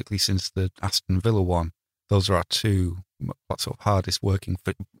work physically since the Aston Villa one. Those are our 2 sort of hardest working,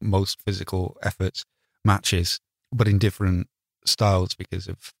 most physical efforts. matches, but in different styles because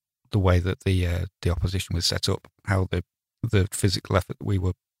of the way that the opposition was set up, how the physical effort that we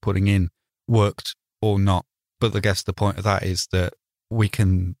were putting in worked or not. But I guess the point of that is that we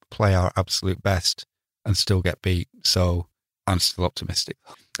can play our absolute best and still get beat. So I'm still optimistic.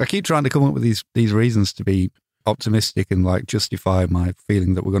 I keep trying to come up with these reasons to be optimistic and like justify my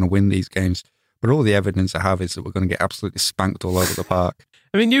feeling that we're going to win these games. But all the evidence I have is that we're going to get absolutely spanked all over the park.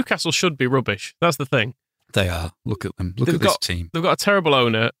 I mean, Newcastle should be rubbish. That's the thing. They are. Look at them. Look at this team. They've got a terrible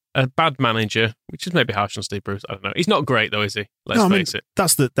owner, a bad manager, which is maybe harsh on Steve Bruce. I don't know. He's not great though, is he? Let's face it.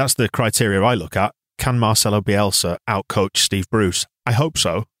 That's the criteria I look at. Can Marcelo Bielsa outcoach Steve Bruce? I hope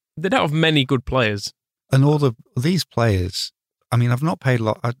so. They don't have many good players. And all these players, I mean, I've not paid a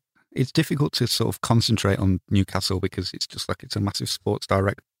lot. It's difficult to sort of concentrate on Newcastle because it's just like it's a massive Sports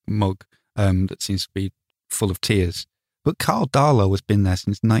Direct mug that seems to be full of tears. But Carl Darlow has been there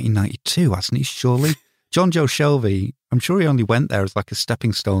since 1992, hasn't he? Surely. John Joe Shelby, I'm sure he only went there as like a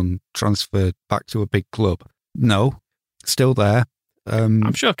stepping stone transfer back to a big club. No, still there.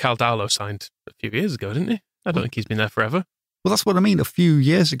 I'm sure Carl Darlow signed a few years ago, didn't he? I don't think he's been there forever. Well, that's what I mean. A few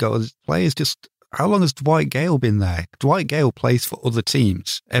years ago, players just... How long has Dwight Gale been there? Dwight Gale plays for other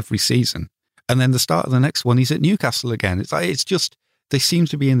teams every season. And then the start of the next one, he's at Newcastle again. It's just, they seem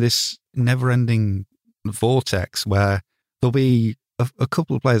to be in this never-ending vortex where there'll be a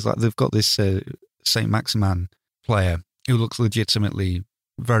couple of players, like they've got this St. Maximin player who looks legitimately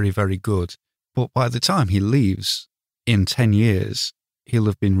very, very good. But by the time he leaves in 10 years, he'll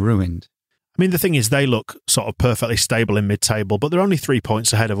have been ruined. I mean, the thing is, they look sort of perfectly stable in mid-table, but they're only 3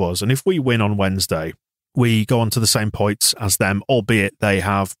 points ahead of us. And if we win on Wednesday, we go on to the same points as them, albeit they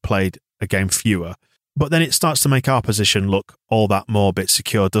have played a game fewer. But then it starts to make our position look all that more a bit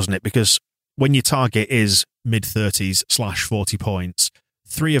secure, doesn't it? Because when your target is mid-30s/40 points,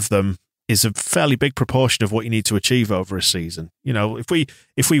 3 of them is a fairly big proportion of what you need to achieve over a season. You know, if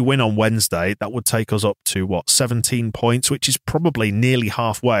we win on Wednesday, that would take us up to 17 points, which is probably nearly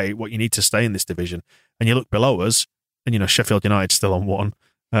halfway what you need to stay in this division. And you look below us, and you know Sheffield United still on 1,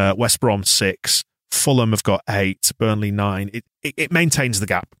 West Brom 6, Fulham have got 8, Burnley 9. It maintains the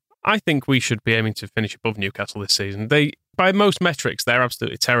gap. I think we should be aiming to finish above Newcastle this season. They, by most metrics, they're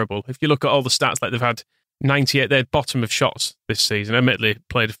absolutely terrible. If you look at all the stats, like they've had 98, they're bottom of shots this season. Admittedly,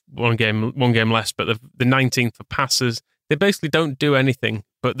 played one game less, but the 19th for passes. They basically don't do anything,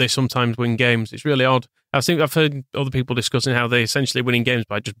 but they sometimes win games. It's really odd. I've heard other people discussing how they essentially winning games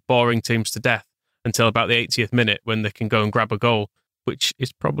by just boring teams to death until about the 80th minute when they can go and grab a goal, which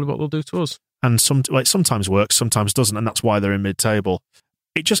is probably what they'll do to us. And sometimes works, sometimes doesn't, and that's why they're in mid-table.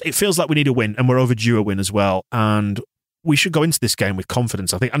 It feels like we need a win, and we're overdue a win as well. And we should go into this game with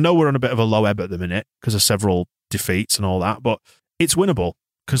confidence, I think. I know we're on a bit of a low ebb at the minute because of several defeats and all that, but it's winnable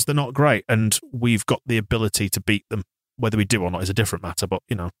because they're not great, and we've got the ability to beat them. Whether we do or not is a different matter, but,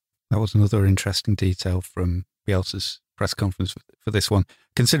 you know. That was another interesting detail from Bielsa's press conference for this one,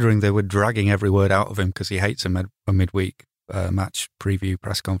 considering they were dragging every word out of him because he hates a midweek match preview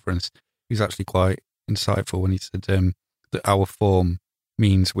press conference. He was actually quite insightful when he said that our form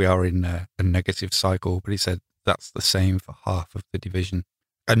means we are in a negative cycle, but he said that's the same for half of the division.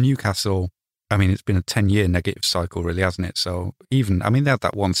 And Newcastle, I mean, it's been a 10-year negative cycle, really, hasn't it? So they had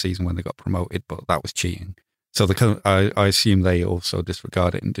that one season when they got promoted, but that was cheating. So I assume they also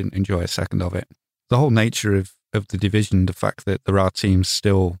disregard it and didn't enjoy a second of it. The whole nature of the division, the fact that there are teams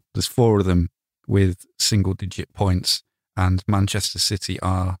still, there's 4 of them with single-digit points, and Manchester City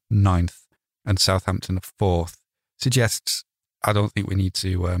are 9th and Southampton are 4th, suggests I don't think we need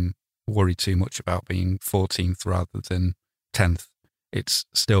to worry too much about being 14th rather than 10th. It's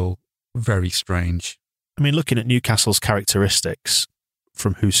still very strange. I mean, looking at Newcastle's characteristics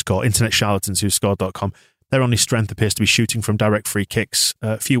from WhoScored, Internet Charlatans, WhoScored.com, their only strength appears to be shooting from direct free kicks.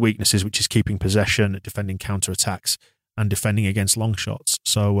 A few weaknesses, which is keeping possession, defending counter-attacks, and defending against long shots.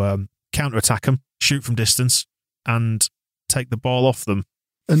 So counter-attack them, shoot from distance, and take the ball off them.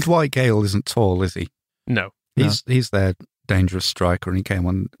 And Dwight Gale isn't tall, is he? No. He's their dangerous striker, and he came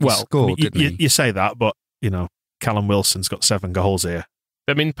on scored, didn't he? You say that, but, you know, Callum Wilson's got 7 goals here.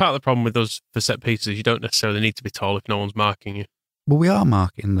 I mean, part of the problem with us for set pieces is you don't necessarily need to be tall if no one's marking you. Well, we are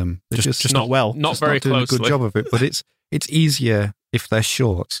marking them. They're just not well. Not very doing closely. a good job of it, but it's easier if they're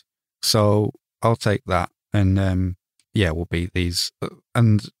short. So I'll take that. And we'll beat these.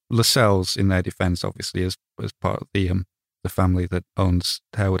 And Lascelles, in their defence, obviously, as part of the family that owns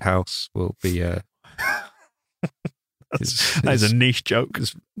Harewood House, will be... that is a niche joke.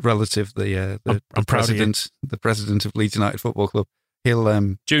 His relative, the president of Leeds United Football Club,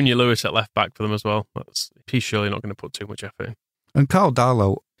 he'll Junior Lewis at left back for them as well. He's surely not going to put too much effort in. And Carl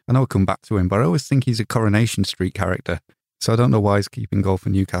Darlow, I know we'll come back to him, but I always think he's a Coronation Street character. So I don't know why he's keeping goal for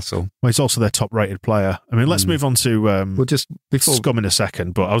Newcastle. Well, he's also their top-rated player. I mean, let's move on to well, just before Scum in a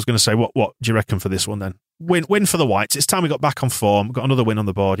second, but I was going to say, what do you reckon for this one then? Win for the Whites. It's time we got back on form. We've got another win on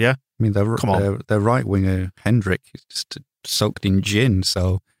the board, yeah? I mean, their right winger, Hendrick, is just soaked in gin,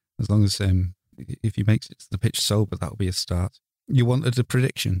 so as long as if he makes it to the pitch sober, that'll be a start. You wanted a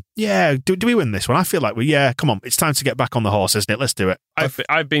prediction? Yeah. Do we win this one? I feel like come on. It's time to get back on the horse, isn't it? Let's do it.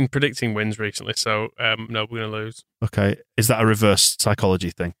 I've been predicting wins recently, so no, we're going to lose. Okay. Is that a reverse psychology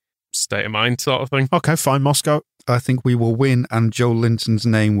thing? State of mind sort of thing. Okay, fine. Moscow. I think we will win, and Joe Linton's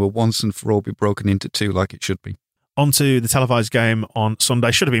name will once and for all be broken into two like it should be. On to the televised game on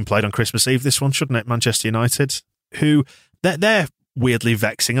Sunday. Should have been played on Christmas Eve, this one, shouldn't it? Manchester United, who they're weirdly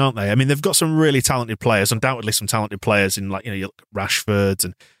vexing, aren't they? I mean, they've got some really talented players, undoubtedly some talented players in, like, you look at Rashford,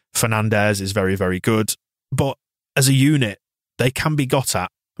 and Fernandes is very, very good. But as a unit, they can be got at.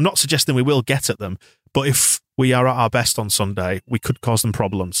 I'm not suggesting we will get at them, but if we are at our best on Sunday, we could cause them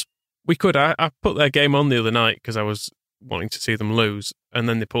problems. We could. I put their game on the other night because I was wanting to see them lose, and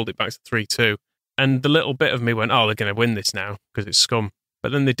then they pulled it back to 3-2. And the little bit of me went, oh, they're going to win this now because it's Scum.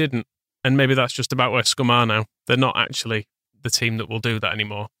 But then they didn't. And maybe that's just about where Scum are now. They're not actually the team that will do that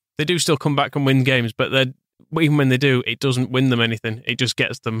anymore. They do still come back and win games, but even when they do, it doesn't win them anything. It just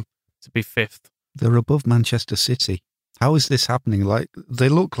gets them to be fifth. They're above Manchester City. How is this happening? Like, they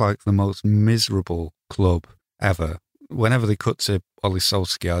look like the most miserable club ever. Whenever they cut to Ole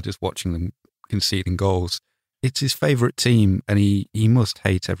Solskjaer, just watching them conceding goals, it's his favourite team, and he must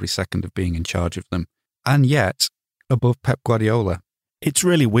hate every second of being in charge of them. And yet, above Pep Guardiola. It's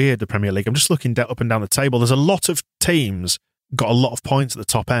really weird, the Premier League. I'm just looking up and down the table. There's a lot of teams got a lot of points at the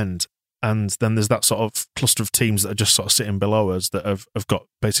top end, and then there's that sort of cluster of teams that are just sort of sitting below us that have got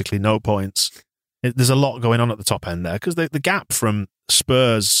basically no points. There's a lot going on at the top end there, because the gap from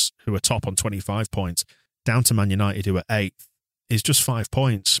Spurs, who are top on 25 points, down to Man United, who are 8th, is just 5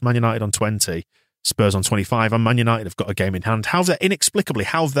 points. Man United on 20, Spurs on 25, and Man United have got a game in hand. How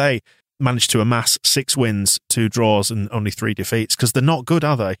have they managed to amass 6 wins, 2 draws, and only 3 defeats? Because they're not good,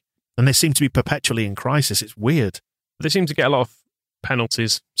 are they? And they seem to be perpetually in crisis. It's weird. They seem to get a lot of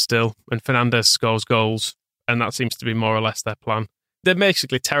penalties still, and Fernandes scores goals, and that seems to be more or less their plan. They're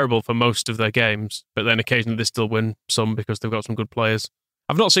basically terrible for most of their games, but then occasionally they still win some because they've got some good players.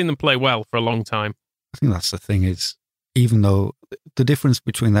 I've not seen them play well for a long time. I think that's the thing, is even though the difference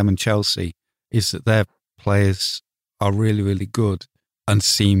between them and Chelsea is that their players are really, really good and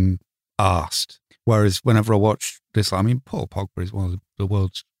seem arsed. Whereas whenever I watch this, I mean, Paul Pogba is one of the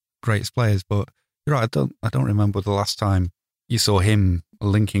world's greatest players, but you're right, I don't remember the last time you saw him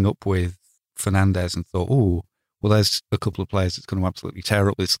linking up with Fernandes and thought, oh, well, there's a couple of players that's going to absolutely tear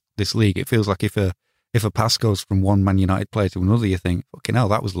up this league. It feels like if a pass goes from one Man United player to another, you think, fucking hell,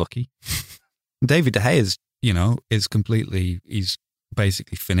 that was lucky. David De Gea he's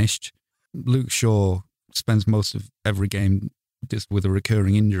basically finished. Luke Shaw spends most of every game just with a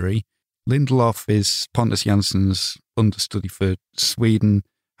recurring injury. Lindelof is Pontus Jansson's understudy for Sweden.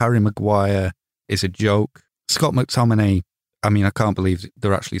 Harry Maguire is a joke. Scott McTominay, I mean, I can't believe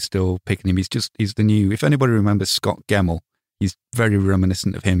they're actually still picking him. He's the new, if anybody remembers Scott Gemmell, he's very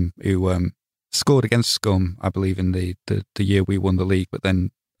reminiscent of him, who scored against Scum, I believe, in the year we won the league, but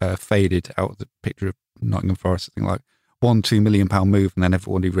then faded out of the picture of Nottingham Forest. I think like £1-2 million move, and then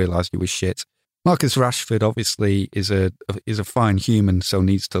everybody realised he was shit. Marcus Rashford obviously is a fine human, so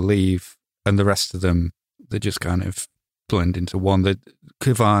needs to leave, and the rest of them, they just kind of blend into one.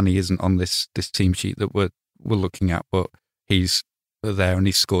 Cavani isn't on this team sheet that we're looking at, but he's there and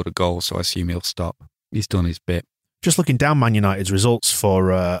he's scored a goal, so I assume he'll stop. He's done his bit. Just looking down Man United's results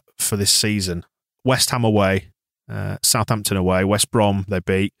for this season: West Ham away, Southampton away, West Brom they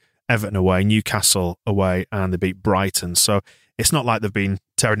beat, Everton away, Newcastle away, and they beat Brighton. So it's not like they've been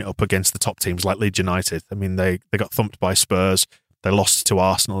tearing it up against the top teams like Leeds United. I mean, they got thumped by Spurs. They lost to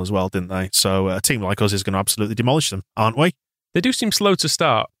Arsenal as well, didn't they? So a team like us is going to absolutely demolish them, aren't we? They do seem slow to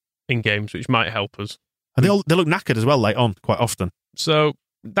start in games, which might help us. And they look knackered as well late on, quite often. So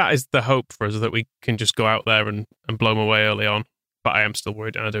that is the hope for us, that we can just go out there and blow them away early on. But I am still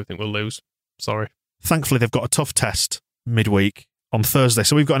worried, and I don't think we'll lose. Sorry. Thankfully, they've got a tough test midweek on Thursday,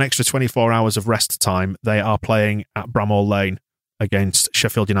 so we've got an extra 24 hours of rest time. They are playing at Bramall Lane against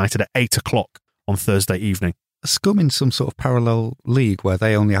Sheffield United at 8 o'clock on Thursday evening. Scum in some sort of parallel league where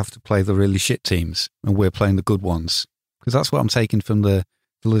they only have to play the really shit teams and we're playing the good ones? Because that's what I'm taking from the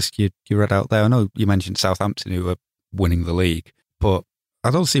list you read out there. I know you mentioned Southampton, who are winning the league, but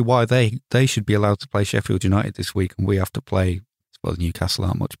I don't see why they should be allowed to play Sheffield United this week and we have to play, well, Newcastle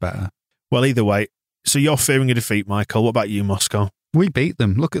aren't much better. Well, either way, so you're fearing a defeat, Michael. What about you, Moscow? We beat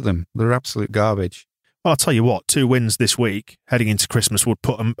them. Look at them. They're absolute garbage. Well, I'll tell you what, 2 wins this week heading into Christmas would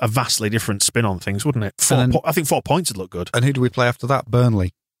put a vastly different spin on things, wouldn't it? I think 4 points would look good. And who do we play after that?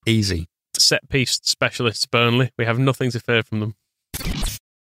 Burnley. Easy. Set-piece specialists, Burnley. We have nothing to fear from them.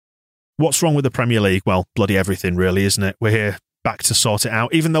 What's wrong with the Premier League? Well, bloody everything, really, isn't it? We're here back to sort it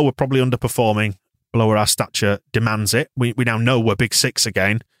out. Even though we're probably underperforming below where our stature demands it, we now know we're Big Six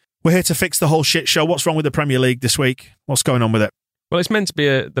again. We're here to fix the whole shit show. What's wrong with the Premier League this week? What's going on with it? Well, it's meant to be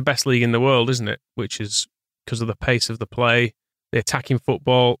the best league in the world, isn't it? Which is because of the pace of the play, the attacking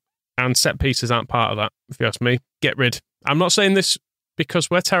football, and set pieces aren't part of that, if you ask me. Get rid. I'm not saying this because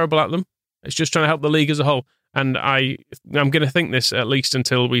we're terrible at them. It's just trying to help the league as a whole. And I'm going to think this at least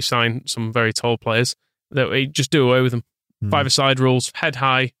until we sign some very tall players, that we just do away with them. 5-a-side rules, head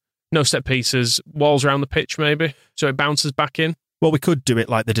high, no set pieces, walls around the pitch maybe, so it bounces back in. Well, we could do it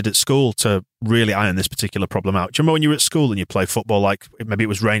like they did at school to really iron this particular problem out. Do you remember when you were at school and you play football, like maybe it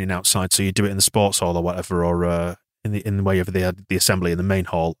was raining outside, so you do it in the sports hall or whatever, or in the way over they had the assembly in the main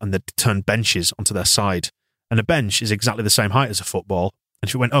hall, and they'd turn benches onto their side. And a bench is exactly the same height as a football. And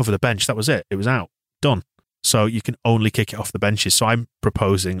if it went over the bench, that was it. It was out. Done. So you can only kick it off the benches. So I'm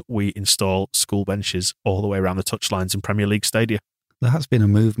proposing we install school benches all the way around the touchlines in Premier League stadia. There has been a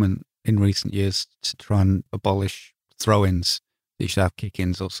movement in recent years to try and abolish throw-ins. You should have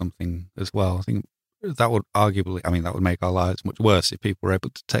kick-ins or something as well. I think that would that would make our lives much worse if people were able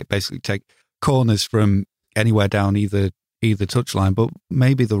to take corners from anywhere down either touchline. But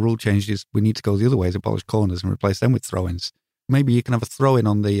maybe the rule change is we need to go the other way, is abolish corners and replace them with throw-ins. Maybe you can have a throw-in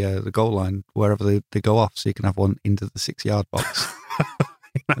on the goal line wherever they go off, so you can have one into the 6-yard box.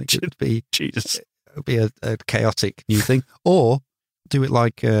 It'd be a chaotic new thing. Or do it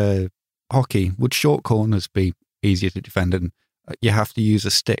like hockey. Would short corners be easier to defend and you have to use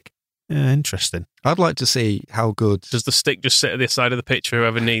a stick? Yeah, interesting. I'd like to see how good... Does the stick just sit at the side of the pitch for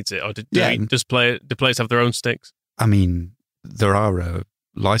whoever needs it? Or do players have their own sticks? I mean, there are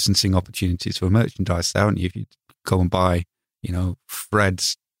licensing opportunities for merchandise, aren't you? If you go and buy,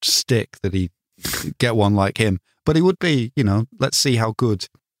 Fred's stick, that he get one like him. But it would be, let's see how good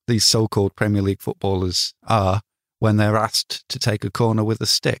these so-called Premier League footballers are when they're asked to take a corner with a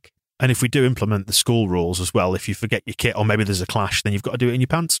stick. And if we do implement the school rules as well, if you forget your kit or maybe there's a clash, then you've got to do it in your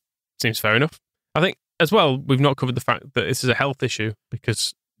pants. Seems fair enough. I think, as well, we've not covered the fact that this is a health issue,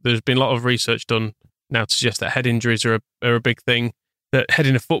 because there's been a lot of research done now to suggest that head injuries are a big thing, that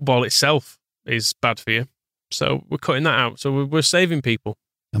heading a football itself is bad for you. So we're cutting that out. So we're saving people.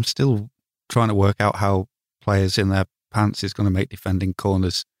 I'm still trying to work out how players in their pants is going to make defending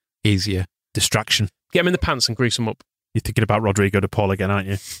corners easier. Distraction. Get them in the pants and grease them up. You're thinking about Rodrigo de Paul again, aren't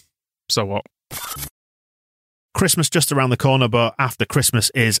you? So what? Christmas just around the corner, but after Christmas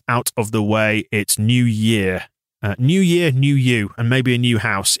is out of the way, it's New Year. New Year, new you, and maybe a new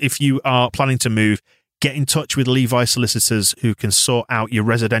house. If you are planning to move, get in touch with Levi Solicitors, who can sort out your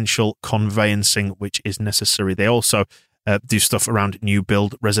residential conveyancing, which is necessary. They also do stuff around new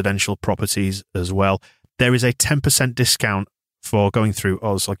build residential properties as well. There is a 10% discount for going through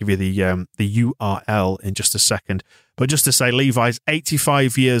Oz. I'll give you the URL in just a second. But just to say, Levi's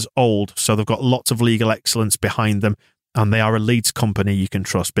 85 years old, so they've got lots of legal excellence behind them, and they are a Leeds company you can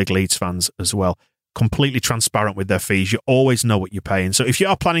trust, big Leeds fans as well. Completely transparent with their fees. You always know what you're paying. So if you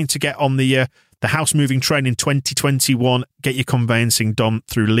are planning to get on the house moving train in 2021, get your conveyancing done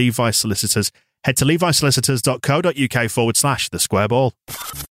through Levi Solicitors. Head to levisolicitors.co.uk/the square ball.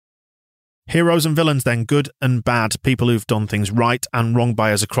 Heroes and villains then, good and bad, people who've done things right and wrong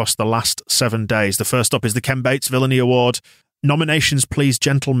by us across the last 7 days. The first up is the Ken Bates Villainy Award. Nominations, please,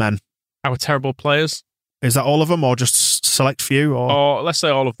 gentlemen. Our terrible players. Is that all of them or just select few? Or let's say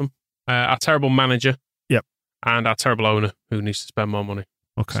all of them. Our terrible manager. Yep. And our terrible owner, who needs to spend more money.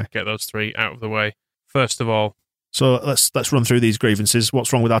 Okay. So get those three out of the way. First of all. So let's run through these grievances.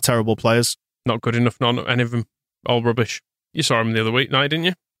 What's wrong with our terrible players? Not good enough, not any of them. All rubbish. You saw them the other week night, didn't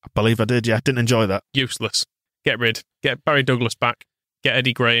you? I believe I did, yeah. Didn't enjoy that. Useless. Get rid. Get Barry Douglas back. Get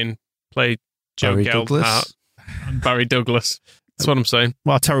Eddie Gray in. Play Joe Geldhart. Barry Douglas. That's what I'm saying.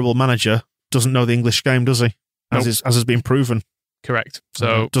 Well, our terrible manager doesn't know the English game, does he? As has been proven. Correct.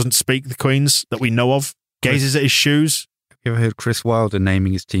 So doesn't speak the Queen's that we know of. Gazes at his shoes. Have you ever heard Chris Wilder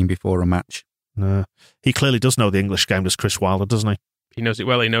naming his team before a match? No. He clearly does know the English game, does Chris Wilder, doesn't he? He knows it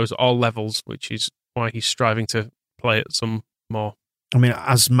well. He knows all levels, which is why he's striving to play at some more. I mean,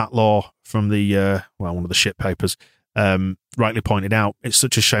 as Matt Law from the one of the shit papers rightly pointed out, it's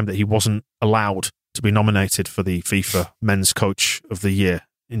such a shame that he wasn't allowed to be nominated for the FIFA Men's Coach of the Year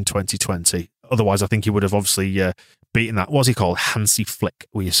in 2020. Otherwise, I think he would have obviously beaten that. What was he called? Hansi Flick,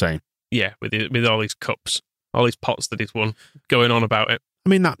 were you saying? Yeah, with all these cups. All these pots that he's won, going on about it. I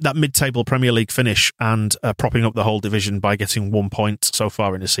mean, that mid-table Premier League finish and propping up the whole division by getting 1 point so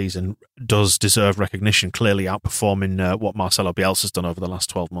far in the season does deserve recognition, clearly outperforming what Marcelo Bielsa's done over the last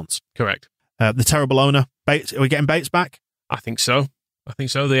 12 months. Correct. The terrible owner, Bates, are we getting Bates back? I think so.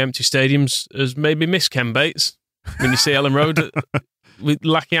 The empty stadiums has made me miss Ken Bates. When you see Ellen Road with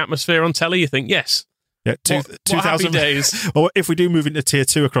lacking atmosphere on telly, you think, yes. Yeah, what happy days. Or if we do move into Tier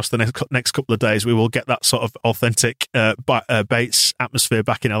 2 across the next couple of days, we will get that sort of authentic Bates atmosphere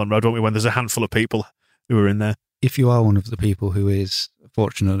back in Ellen Road, won't we, when there's a handful of people who are in there. If you are one of the people who is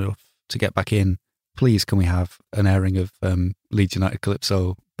fortunate enough to get back in, please can we have an airing of Leeds United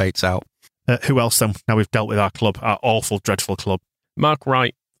Calypso, Bates out? Who else then? Now we've dealt with our club, our awful, dreadful club. Mark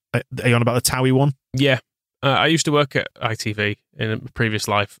Wright. Are you on about the Towie one? Yeah. I used to work at ITV in a previous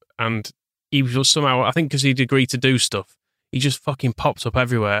life, and he was somehow, I think because he'd agreed to do stuff, he just fucking popped up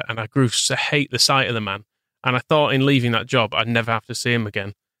everywhere, and I grew to hate the sight of the man. And I thought in leaving that job, I'd never have to see him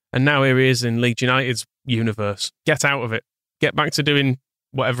again. And now here he is in Leeds United's universe. Get out of it. Get back to doing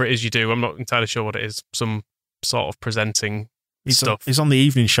whatever it is you do. I'm not entirely sure what it is. Some sort of presenting stuff. He's on the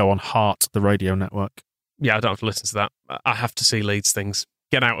evening show on Heart, the radio network. Yeah, I don't have to listen to that. I have to see Leeds things.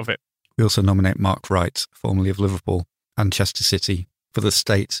 Get out of it. We also nominate Mark Wright, formerly of Liverpool and Chester City, for the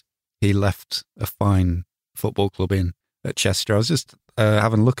state he left a fine football club in at Chester. I was just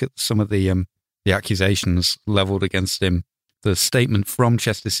having a look at some of the accusations levelled against him. The statement from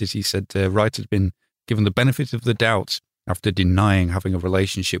Chester City said Wright had been given the benefit of the doubt after denying having a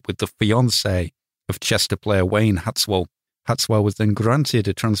relationship with the fiancée of Chester player Wayne Hatswell. Hatswell was then granted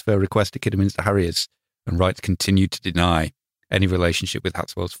a transfer request to Kidderminster Harriers, and Wright continued to deny any relationship with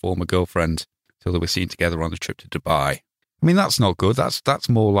Hatswell's former girlfriend till they were seen together on a trip to Dubai. I mean, that's not good. That's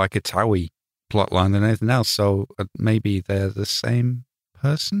more like a Towie plotline than anything else. So maybe they're the same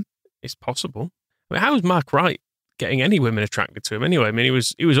person? It's possible. I mean, how is Mark Wright getting any women attracted to him anyway? I mean,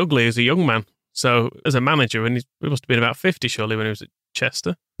 he was ugly as a young man. So as a manager, he must have been about 50 surely when he was at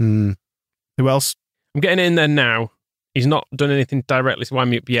Chester. Who else? I'm getting in there now. He's not done anything directly to wind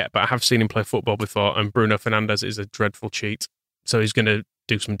me up yet, but I have seen him play football before, and Bruno Fernandes is a dreadful cheat. So he's going to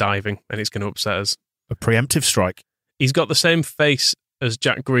do some diving, and it's going to upset us. A preemptive strike. He's got the same face as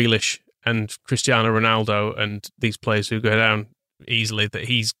Jack Grealish and Cristiano Ronaldo and these players who go down easily, that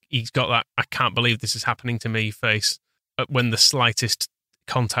he's got that I can't believe this is happening to me face when the slightest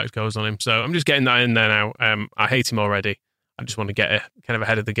contact goes on him. So I'm just getting that in there now. I hate him already. I just want to get kind of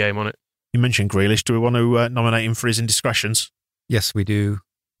ahead of the game on it. You mentioned Grealish. Do we want to nominate him for his indiscretions? Yes, we do.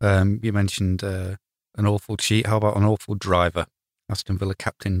 You mentioned an awful cheat. How about an awful driver? Aston Villa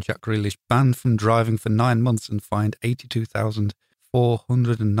captain Jack Grealish banned from driving for 9 months and fined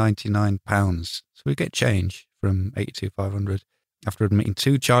 £82,499. So we get change from £82,500 after admitting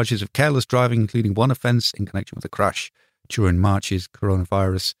 2 charges of careless driving, including one offence in connection with a crash during March's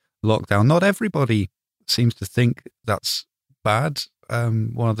coronavirus lockdown. Not everybody seems to think that's bad.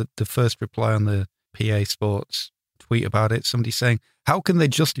 One of the first reply on the PA Sports tweet about it, somebody saying, how can they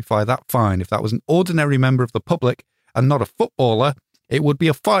justify that fine? If that was an ordinary member of the public and not a footballer, it would be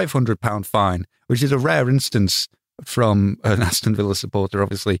a £500 fine, which is a rare instance from an Aston Villa supporter,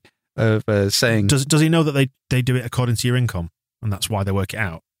 obviously, of saying... Does he know that they do it according to your income, and that's why they work it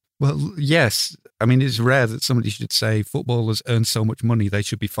out? Well, yes. I mean, it's rare that somebody should say footballers earn so much money, they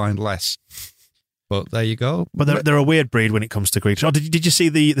should be fined less. But there you go. But they're a weird breed when it comes to Grealish. Oh, did you see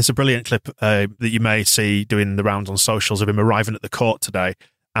there's a brilliant clip that you may see doing the rounds on socials of him arriving at the court today,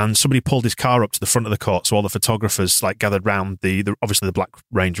 and somebody pulled his car up to the front of the court, so all the photographers gathered round the obviously the black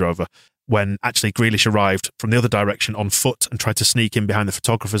Range Rover, when actually Grealish arrived from the other direction on foot and tried to sneak in behind the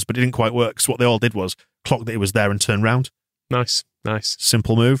photographers, but it didn't quite work. So what they all did was clock that he was there and turn round. Nice.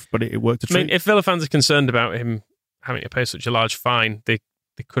 Simple move, but it worked a treat. I mean, if Villa fans are concerned about him having to pay such a large fine, they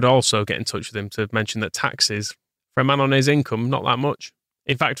could also get in touch with him to mention that taxes for a man on his income, not that much.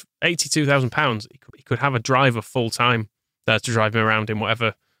 In fact, £82,000, he could have a driver full time there to drive him around in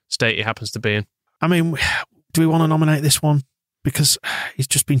whatever state he happens to be in. I mean, do we want to nominate this one? Because he's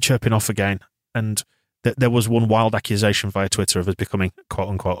just been chirping off again, and there was one wild accusation via Twitter of us becoming quote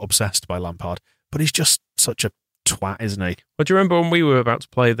unquote obsessed by Lampard. But he's just such a twat, isn't he? Well, do you remember when we were about to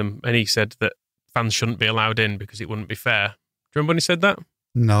play them and he said that fans shouldn't be allowed in because it wouldn't be fair? Do you remember when he said that?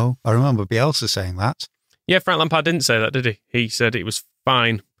 No, I remember Bielsa saying that. Yeah, Frank Lampard didn't say that, did he? He said it was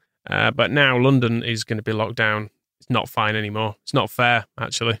fine. But now London is going to be locked down. It's not fine anymore. It's not fair,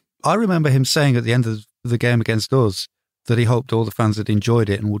 actually. I remember him saying at the end of the game against us that he hoped all the fans had enjoyed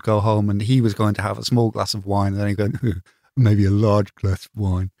it and would go home, and he was going to have a small glass of wine, and then he going, maybe a large glass of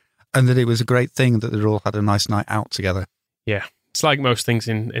wine. And that it was a great thing that they'd all had a nice night out together. Yeah, it's like most things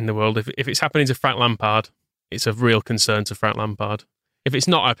in the world. If it's happening to Frank Lampard, it's a real concern to Frank Lampard. If it's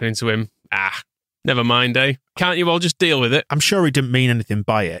not happening to him, never mind, eh? Can't you all just deal with it? I'm sure he didn't mean anything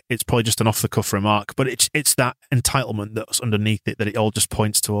by it. It's probably just an off-the-cuff remark, but it's that entitlement that's underneath it that it all just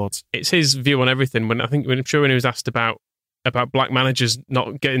points towards. It's his view on everything. When I'm sure when he was asked about black managers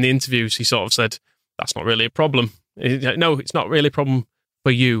not getting the interviews, he sort of said, "That's not really a problem." No, it's not really a problem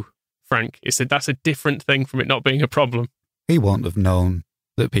for you, Frank. That's a different thing from it not being a problem. He won't have known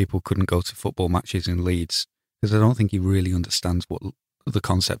that people couldn't go to football matches in Leeds, because I don't think he really understands what the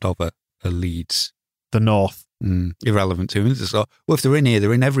concept of a Leeds. The North. Irrelevant to him. It's just like, well, if they're in here,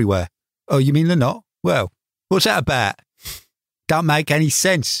 they're in everywhere. Oh, you mean they're not? Well, what's that about? Don't make any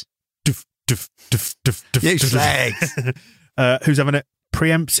sense. You slags. Who's having it?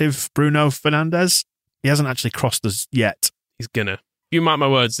 Preemptive Bruno Fernandes. He hasn't actually crossed us yet. He's gonna. You mark my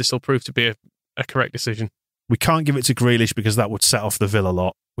words, this will prove to be a correct decision. We can't give it to Grealish because that would set off the Villa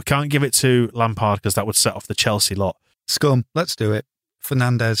lot. We can't give it to Lampard because that would set off the Chelsea lot. Scum, let's do it.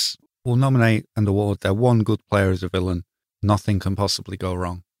 Fernandes will nominate and award their one good player as a villain. Nothing can possibly go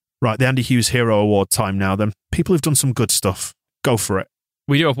wrong. Right, the Andy Hughes Hero Award time now then. People who've done some good stuff. Go for it.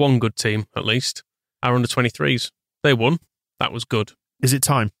 We do have one good team, at least. Our under-23s. They won. That was good. Is it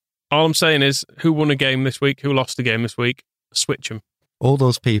time? All I'm saying is, who won a game this week? Who lost a game this week? Switch them. All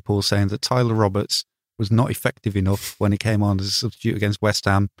those people saying that Tyler Roberts was not effective enough when he came on as a substitute against West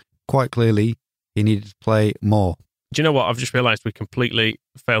Ham. Quite clearly, he needed to play more. Do you know what? I've just realised we completely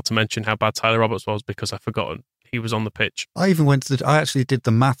failed to mention how bad Tyler Roberts was because I've forgotten he was on the pitch. I actually did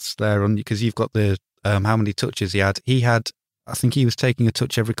the maths there on because you've got the how many touches he had. I think he was taking a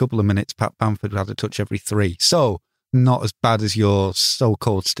touch every couple of minutes. Pat Bamford had a touch every 3. So not as bad as your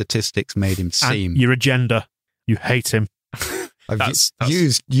so-called statistics made him seem. And your agenda. You hate him. I've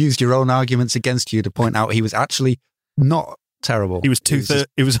used your own arguments against you to point out he was actually not terrible. He was only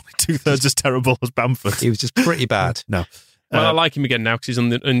 2/3 as terrible as Bamford. He was just pretty bad. No. Well, I like him again now because he's in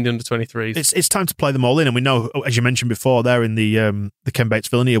the under-23s. It's time to play them all in, and we know, as you mentioned before, there in the Ken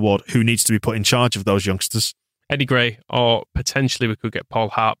Bates-Villainy Award, who needs to be put in charge of those youngsters. Eddie Gray, or potentially we could get Paul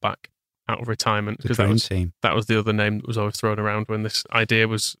Hart back out of retirement because that was the other name that was always thrown around when this idea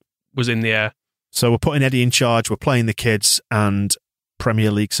was in the air. So we're putting Eddie in charge, we're playing the kids, and Premier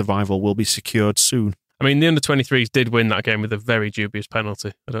League survival will be secured soon. I mean, the under-23s did win that game with a very dubious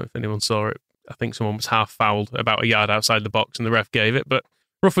penalty. I don't know if anyone saw it. I think someone was half fouled about a yard outside the box and the ref gave it, but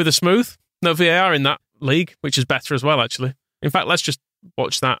rough with the smooth. No VAR in that league, which is better as well, actually. In fact, let's just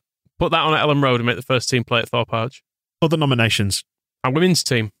watch that. Put that on at Ellen Road and make the first team play at Thorpe Arch. Other nominations. Our women's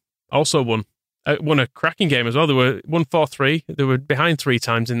team also won. Won a cracking game as well. They were 1-4-3. They were behind 3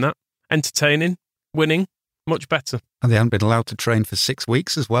 times in that. Entertaining, winning, much better. And they haven't been allowed to train for 6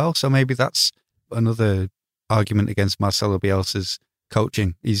 weeks as well, so maybe that's another argument against Marcelo Bielsa's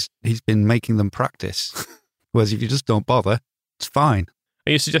coaching. He's been making them practice. Whereas if you just don't bother, it's fine.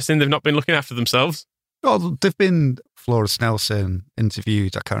 Are you suggesting they've not been looking after themselves? Oh, they've been Flora Snelson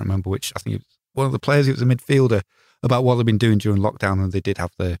interviewed, I can't remember which, I think it was one of the players, it was a midfielder, about what they've been doing during lockdown, and they did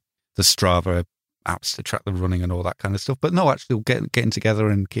have the Strava apps to track the running and all that kind of stuff. But no, actually getting together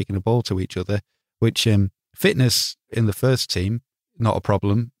and kicking a ball to each other, which fitness in the first team, not a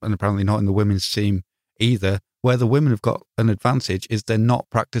problem, and apparently not in the women's team either. Where the women have got an advantage is they're not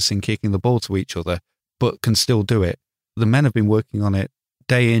practicing kicking the ball to each other, but can still do it. The men have been working on it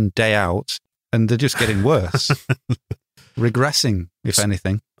day in, day out, and they're just getting worse. Regressing, if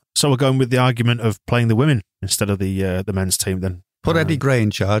anything. So we're going with the argument of playing the women instead of the men's team then. Put Eddie Gray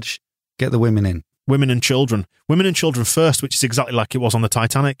in charge, get the women in. Women and children. Women and children first, which is exactly like it was on the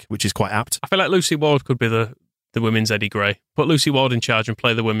Titanic, which is quite apt. I feel like Lucy Ward could be the women's Eddie Gray. Put Lucy Ward in charge and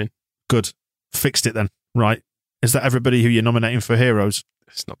play the women. Good. Fixed it then. Right. Is that everybody who you're nominating for heroes?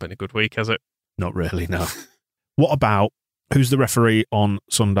 It's not been a good week, has it? Not really, no. What about who's the referee on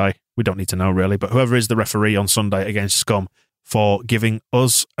Sunday? We don't need to know really, but whoever is the referee on Sunday against Scum for giving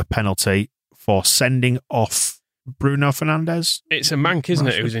us a penalty for sending off Bruno Fernandes? It's a Mank, isn't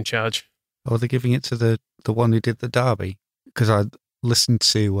it, who's in charge? Oh, they're giving it to the one who did the derby? Because I listened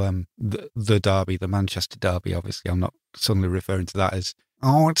to the derby, the Manchester derby, obviously. I'm not suddenly referring to that as,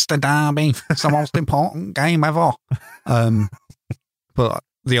 oh, it's the derby. It's the most important game ever. But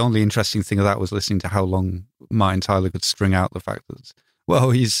the only interesting thing of that was listening to how long Martin Tyler could string out the fact that, well,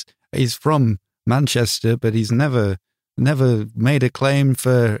 he's from Manchester, but he's never made a claim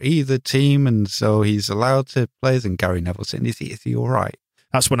for either team, and so he's allowed to play. And Gary Neville saying, is he all right?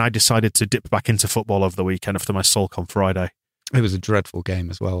 That's when I decided to dip back into football over the weekend after my sulk on Friday. It was a dreadful game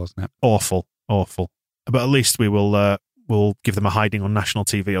as well, wasn't it? Awful. But at least we'll give them a hiding on national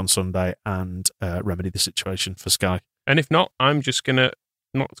TV on Sunday and remedy the situation for Sky. And if not, I'm just going to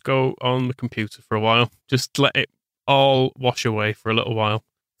not go on the computer for a while. Just let it all wash away for a little while.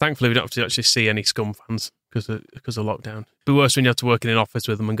 Thankfully, we don't have to actually see any Scum fans because of lockdown. It'd be worse when you had to work in an office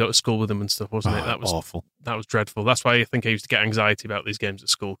with them and go to school with them and stuff, wasn't it? That was awful. That was dreadful. That's why I think I used to get anxiety about these games at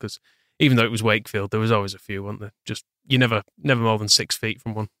school, because even though it was Wakefield, there was always a few, weren't there? Just you never more than 6 feet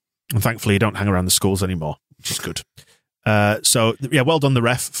from one. And thankfully, you don't hang around the schools anymore, which is good. So, well done, the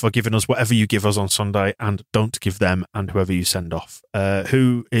ref, for giving us whatever you give us on Sunday, and don't give them and whoever you send off.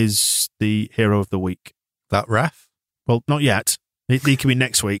 Who is the hero of the week? That ref? Well, not yet. He can be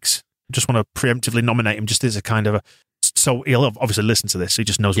next week's. I just want to preemptively nominate him just as a kind of a... So he'll obviously listen to this, so he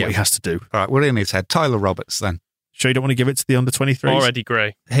just knows what he has to do. All right, we're in his head. Tyler Roberts, then. Sure you don't want to give it to the under-23s? Already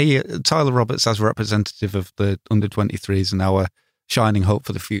Gray. Hey, Tyler Roberts, as representative of the under-23s and our shining hope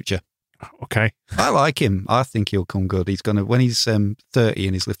for the future. Okay. I like him. I think he'll come good. He's going to, when he's 30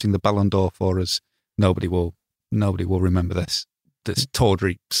 and he's lifting the Ballon d'Or for us, nobody will remember this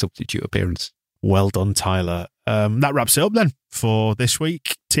tawdry substitute appearance. Well done, Tyler. That wraps it up then for this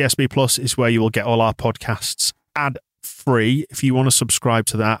week. TSB Plus is where you will get all our podcasts ad-free. If you want to subscribe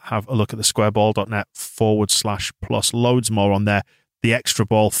to that, have a look at thesquareball.net/plus. Loads more on there. The Extra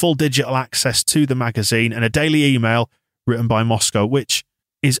Ball, full digital access to the magazine, and a daily email written by Moscow, which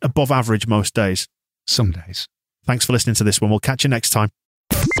is above average most days. Some days. Thanks for listening to this one. We'll catch you next time.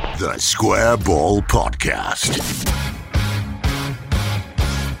 The Square Ball Podcast.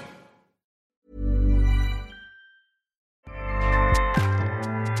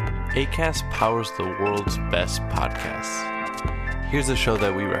 Acast powers the world's best podcasts. Here's a show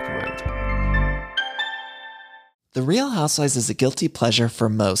that we recommend. The Real Housewives is a guilty pleasure for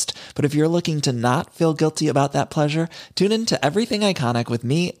most, but if you're looking to not feel guilty about that pleasure, tune in to Everything Iconic with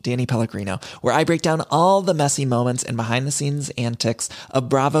me, Danny Pellegrino, where I break down all the messy moments and behind-the-scenes antics of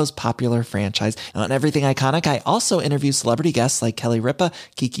Bravo's popular franchise. And on Everything Iconic, I also interview celebrity guests like Kelly Ripa,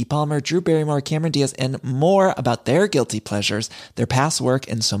 Keke Palmer, Drew Barrymore, Cameron Diaz, and more about their guilty pleasures, their past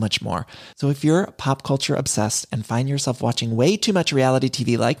work, and so much more. So if you're pop culture obsessed and find yourself watching way too much reality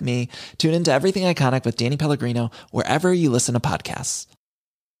TV like me, tune in to Everything Iconic with Danny Pellegrino, wherever you listen to podcasts.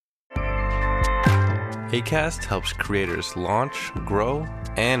 Acast helps creators launch, grow,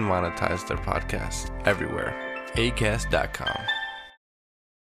 and monetize their podcasts everywhere. Acast.com.